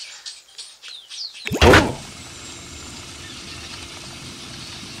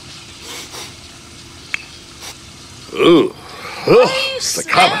Ooh.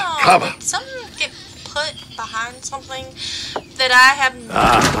 Kava. Did something get put behind something that I have no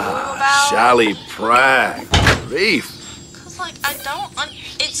clue about? Shally Prag. Reef. Cause like I don't,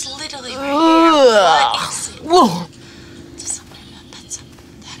 it's literally right here. What is it? Whoa. Just something that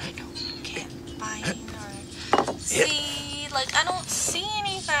I can't find or see. Like I don't see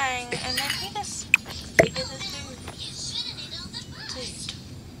anything, and then he just dude.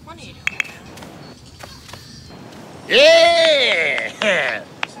 What are you doing? Yeah.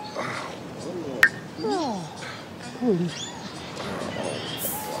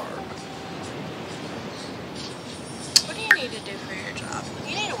 What do you need to do for your job?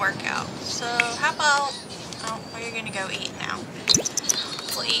 You need to work out. So how about, where are you gonna go eat now?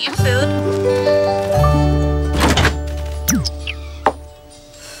 We'll eat your food.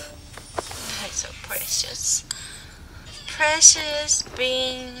 Okay, so precious. Precious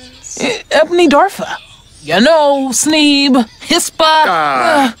beans. Ebony Darfa. You know, Sneeb,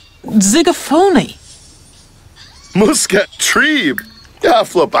 Hispa, Zigafoni. Muscat Treeb.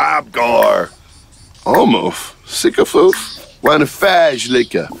 Yaflop Abgor. Almof. Sikafoof. Wanafaj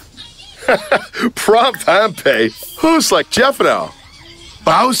Lika. Prompt Hampe. Who's like Jeffano?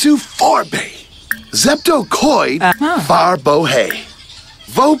 Bausu Forbe. Zepto Koid. Varbohe.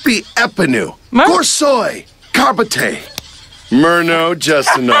 Vopi Epinu. Gorsoi. Carbate. Murno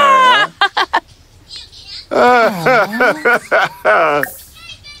Justinara.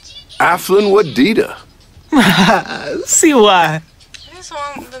 Aflin Wadida. See why. I just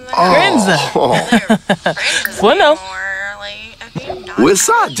want them to Grenza. Bueno.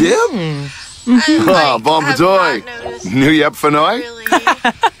 Wissa Dim? Bombadoy. New Yep Fanoy?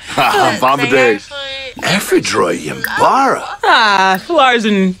 Bombadoy. Efridroy Yambara. Flowers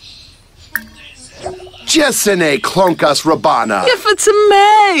and... Jessene Klonkas Rabana. If it's a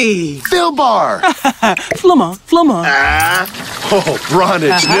May. Philbar. Flumma.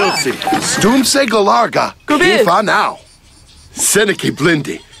 Bronich Nilsi. Stumse Galarga. Good. Kifa now. Seneki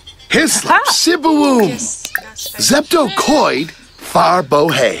Blindy. Hislop Sibuum. Zepto Koid.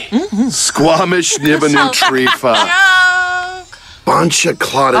 Farbohe. Squamish Nibanu Trifa. Bancha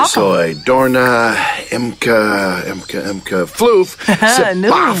Claudisoid. Dorna Imka. Floof.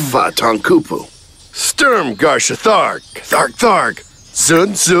 Sebafa Tonkupu. Sturm Garsha Tharg.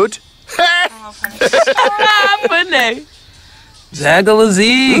 Zun Zut. Funny.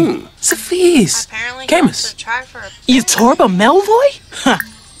 Zagalazi. Safis. Camus. You Torba Melvoy?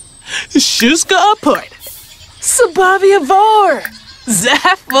 Shuska Uport. Sabavia Vor.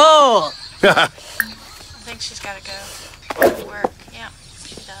 Zaffle. I think she's gotta go to work. Yeah,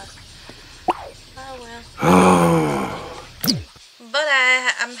 she does. Oh well. but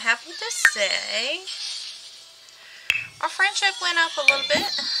I'm happy to say our friendship went up a little bit.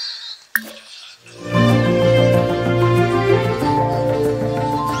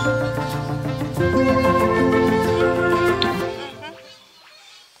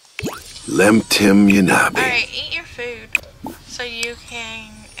 Lem Tim Yanabi. Alright, eat your food so you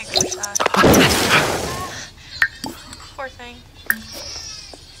can exercise. Poor thing.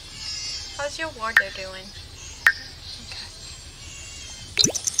 How's your water doing?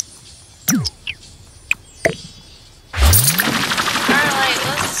 Alright,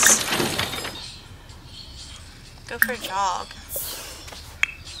 let's go for a jog.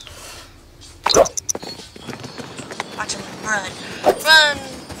 Watch him run. Run!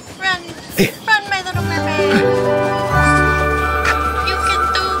 Run! Run, my little mermaid! You can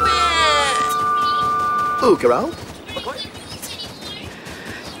do it! Ooh, Carol.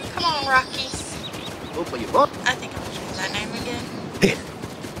 Come on, Rocky. I think I'll choose that name again.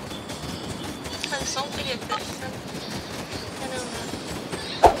 I just don't think it fits him. I don't know.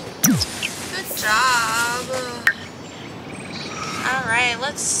 Good job. Alright,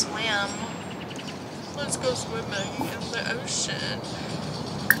 let's swim. Let's go swimming in the ocean.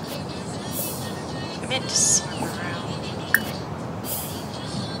 I meant to swim around.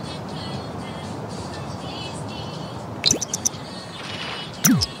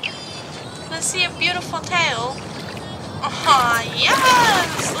 Let's see a beautiful tail. Aw,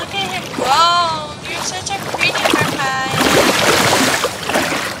 yes! Look at him go! You're such a pretty mermaid.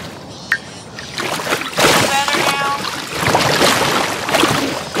 Better now?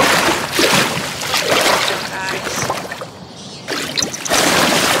 Guys.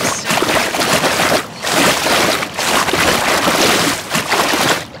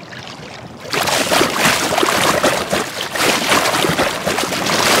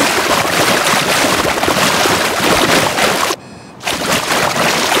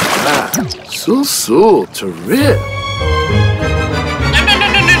 So terrific.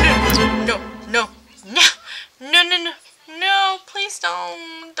 No, please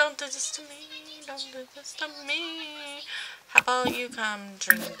don't do this to me. Don't do this to me. How about you come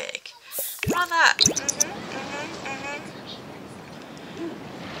dream big? How about that?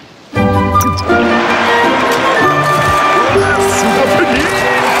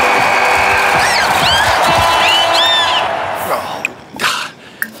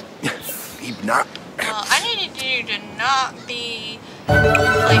 Well, I needed you to not be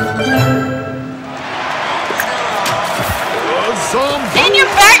like and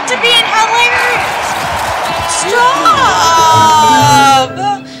you're back to being hilarious. Stop!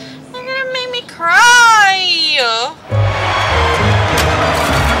 You're gonna make me cry.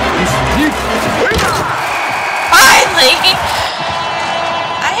 Finally!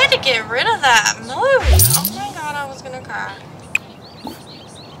 I had to get rid of that move. Oh my god, I was gonna cry.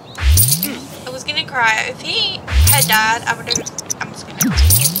 I was gonna cry. If he had died, I would have. I'm just gonna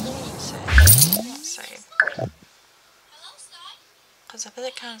say. Because I bet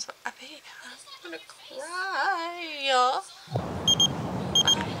it comes. I bet I'm gonna cry. Oh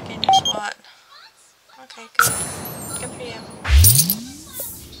goodness, what? Okay, good. Good for you.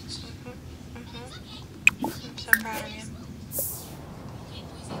 I'm so proud of you.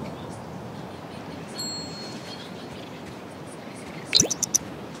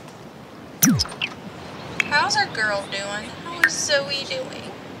 How's our girl doing? How is Zoe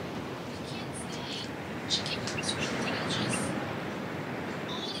doing?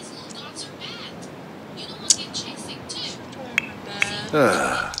 I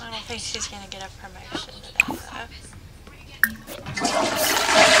don't think she's gonna get a promotion today, though.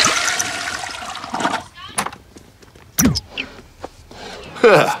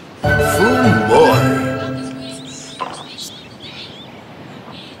 Fool boy.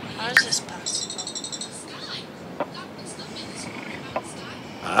 How is this possible?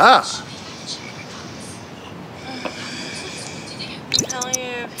 Ah. I'm telling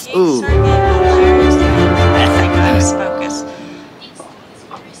you, if he starts getting serious, I think I just focus.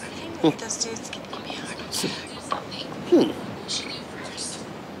 I think this dude's gonna give me a heart attack.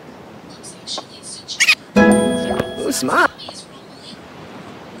 Ooh, smart.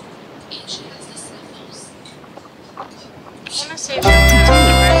 I wanna see if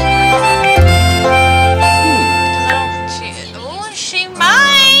she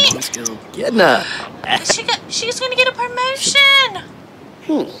might. Let's go getting her. She's gonna get a promotion.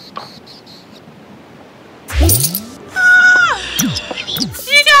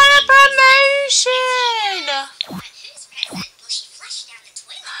 She got a promotion.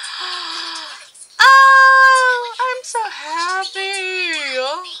 Oh, I'm so happy.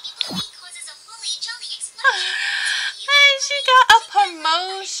 And she got a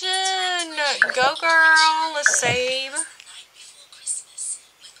Go girl, let's save.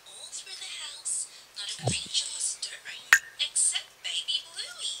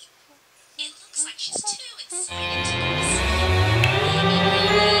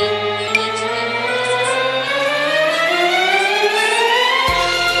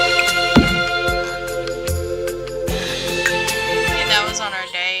 That was on our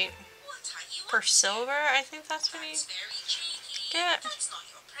date. For silver, I think that's what you get.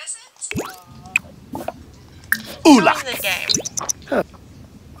 Ula. The game.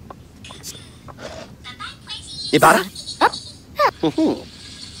 Ibarra?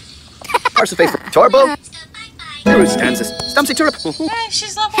 Arsafaith Torbo? Stanzas. Stumpsy Turip. Hey,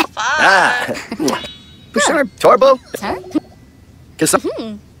 she's level 5. Bushar Torbo?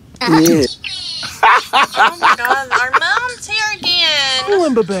 Kissam. Oh my god, our mom's here again.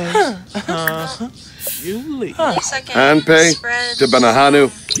 Limba Bay. Julie. Anpe, to Banahanu.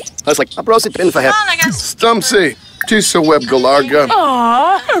 That's like a brosit Come Pinfahet. on, I guess. Stumpsy, Tisa Web Galarga.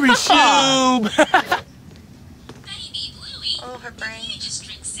 Aw, hurry, Shoob. Oh, her brain.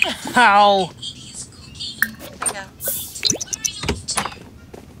 Ow. There you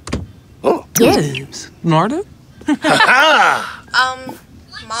Oh, Gibbs. Narda? go.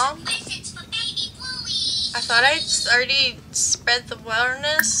 Mom? I thought I'd already spread the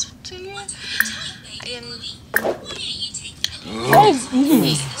awareness to you.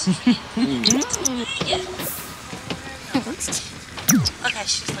 Okay,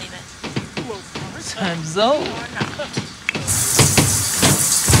 she's leaving. Time's up. Or not.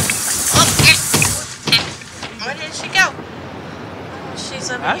 Where did she go? Oh,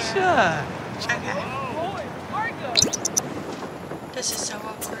 she's over here. Asha. Okay. This is so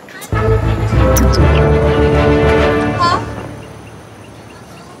awkward. Huh?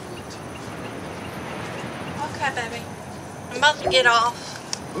 Okay, baby. I'm about to get off.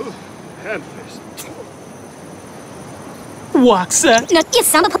 Waxa.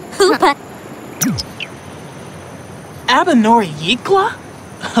 Abanori Yikla?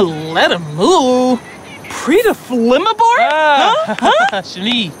 Let him move. Prita Flimmerboard? Huh?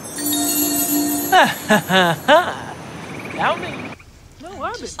 Shani. Down me. No,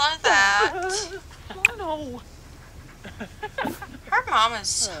 I've Just like that. No. Her mom is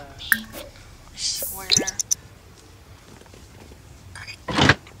so mean. I swear.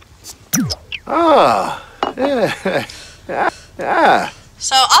 Ah.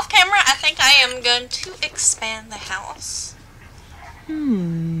 So, off camera, I think I am going to expand the house.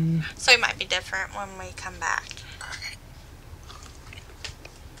 So it might be different when we come back.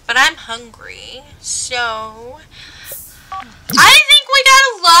 But I'm hungry, so I think we got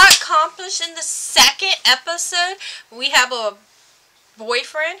a lot accomplished in the second episode. We have a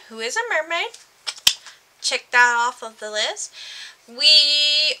boyfriend who is a mermaid. Check that off of the list.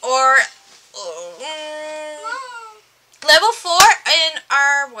 We are level 4 in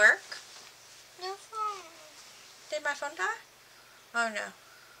our work. No phone. Did my phone die? Oh no.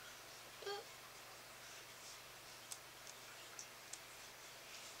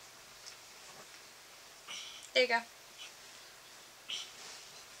 There you go.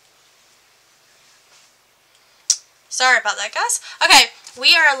 Sorry about that, guys. Okay,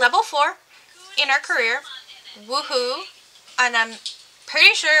 we are level 4 in our career. Woohoo. And I'm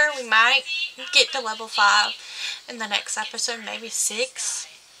pretty sure we might get to level 5 in the next episode, maybe 6,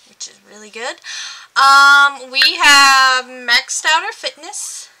 which is really good. We have maxed out our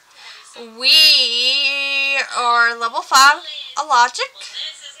fitness. We are level 5 a logic.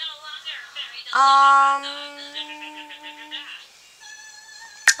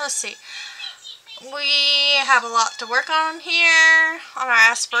 Let's see. We have a lot to work on here on our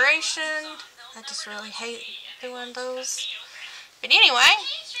aspiration. I just really hate doing those. But anyway,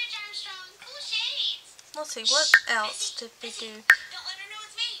 let's see, what else did we do?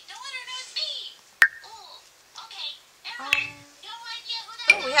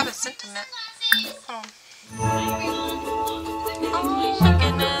 Oh, we have a sentiment. Oh my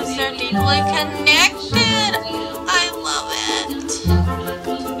goodness, they're deeply connected. I love it.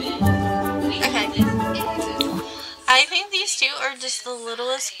 Okay. I think these two are just the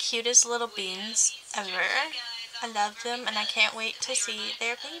littlest, cutest little beans ever. I love them and I can't wait to see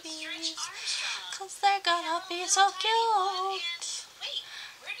their babies. Because they're gonna be so cute.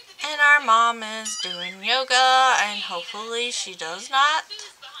 And our mom is doing yoga and hopefully she does not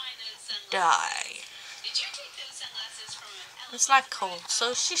die. It's not cold,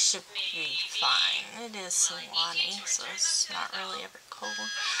 so she should be fine. It is Silani, so it's not really ever cold.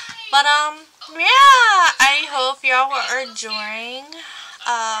 But, yeah, I hope y'all are enjoying,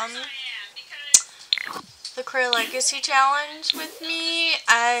 the Career Legacy Challenge with me.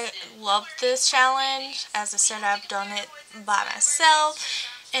 I I love this challenge. As I said, I've done it by myself,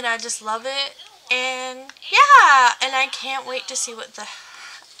 and I just love it. And yeah, and I can't wait to see what I'm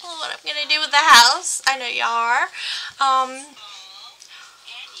gonna do with the house. I know y'all are.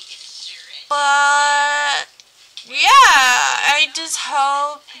 But yeah, I just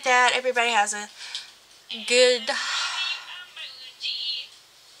hope that everybody has a good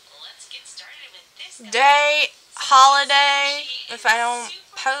day, holiday. If I don't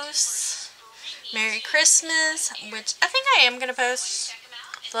post, Merry Christmas, which I think I am gonna post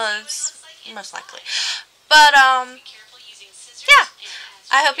those most likely. But yeah,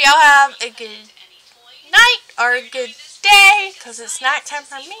 I hope y'all have a good night or a good day, because it's nighttime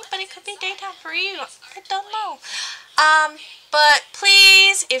for me, but it could be daytime for you. I don't know. But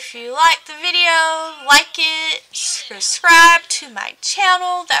please, if you like the video, like it, subscribe to my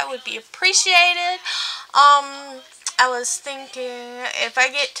channel. That would be appreciated. I was thinking if I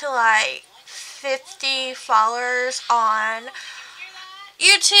get to like 50 followers on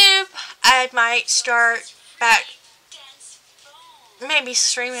YouTube, I might start back maybe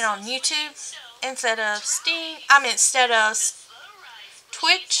streaming on YouTube instead of instead of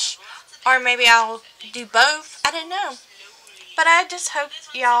Twitch, or maybe I'll do both. I don't know. But I just hope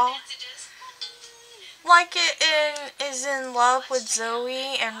y'all like it and is in love with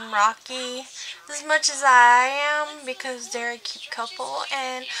Zoe and Rocky as much as I am, because they're a cute couple.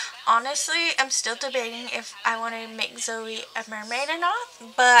 And honestly, I'm still debating if I want to make Zoe a mermaid or not,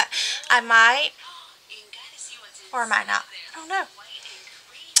 but I might, or I might not. I don't know.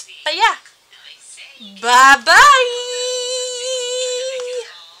 But yeah, bye bye.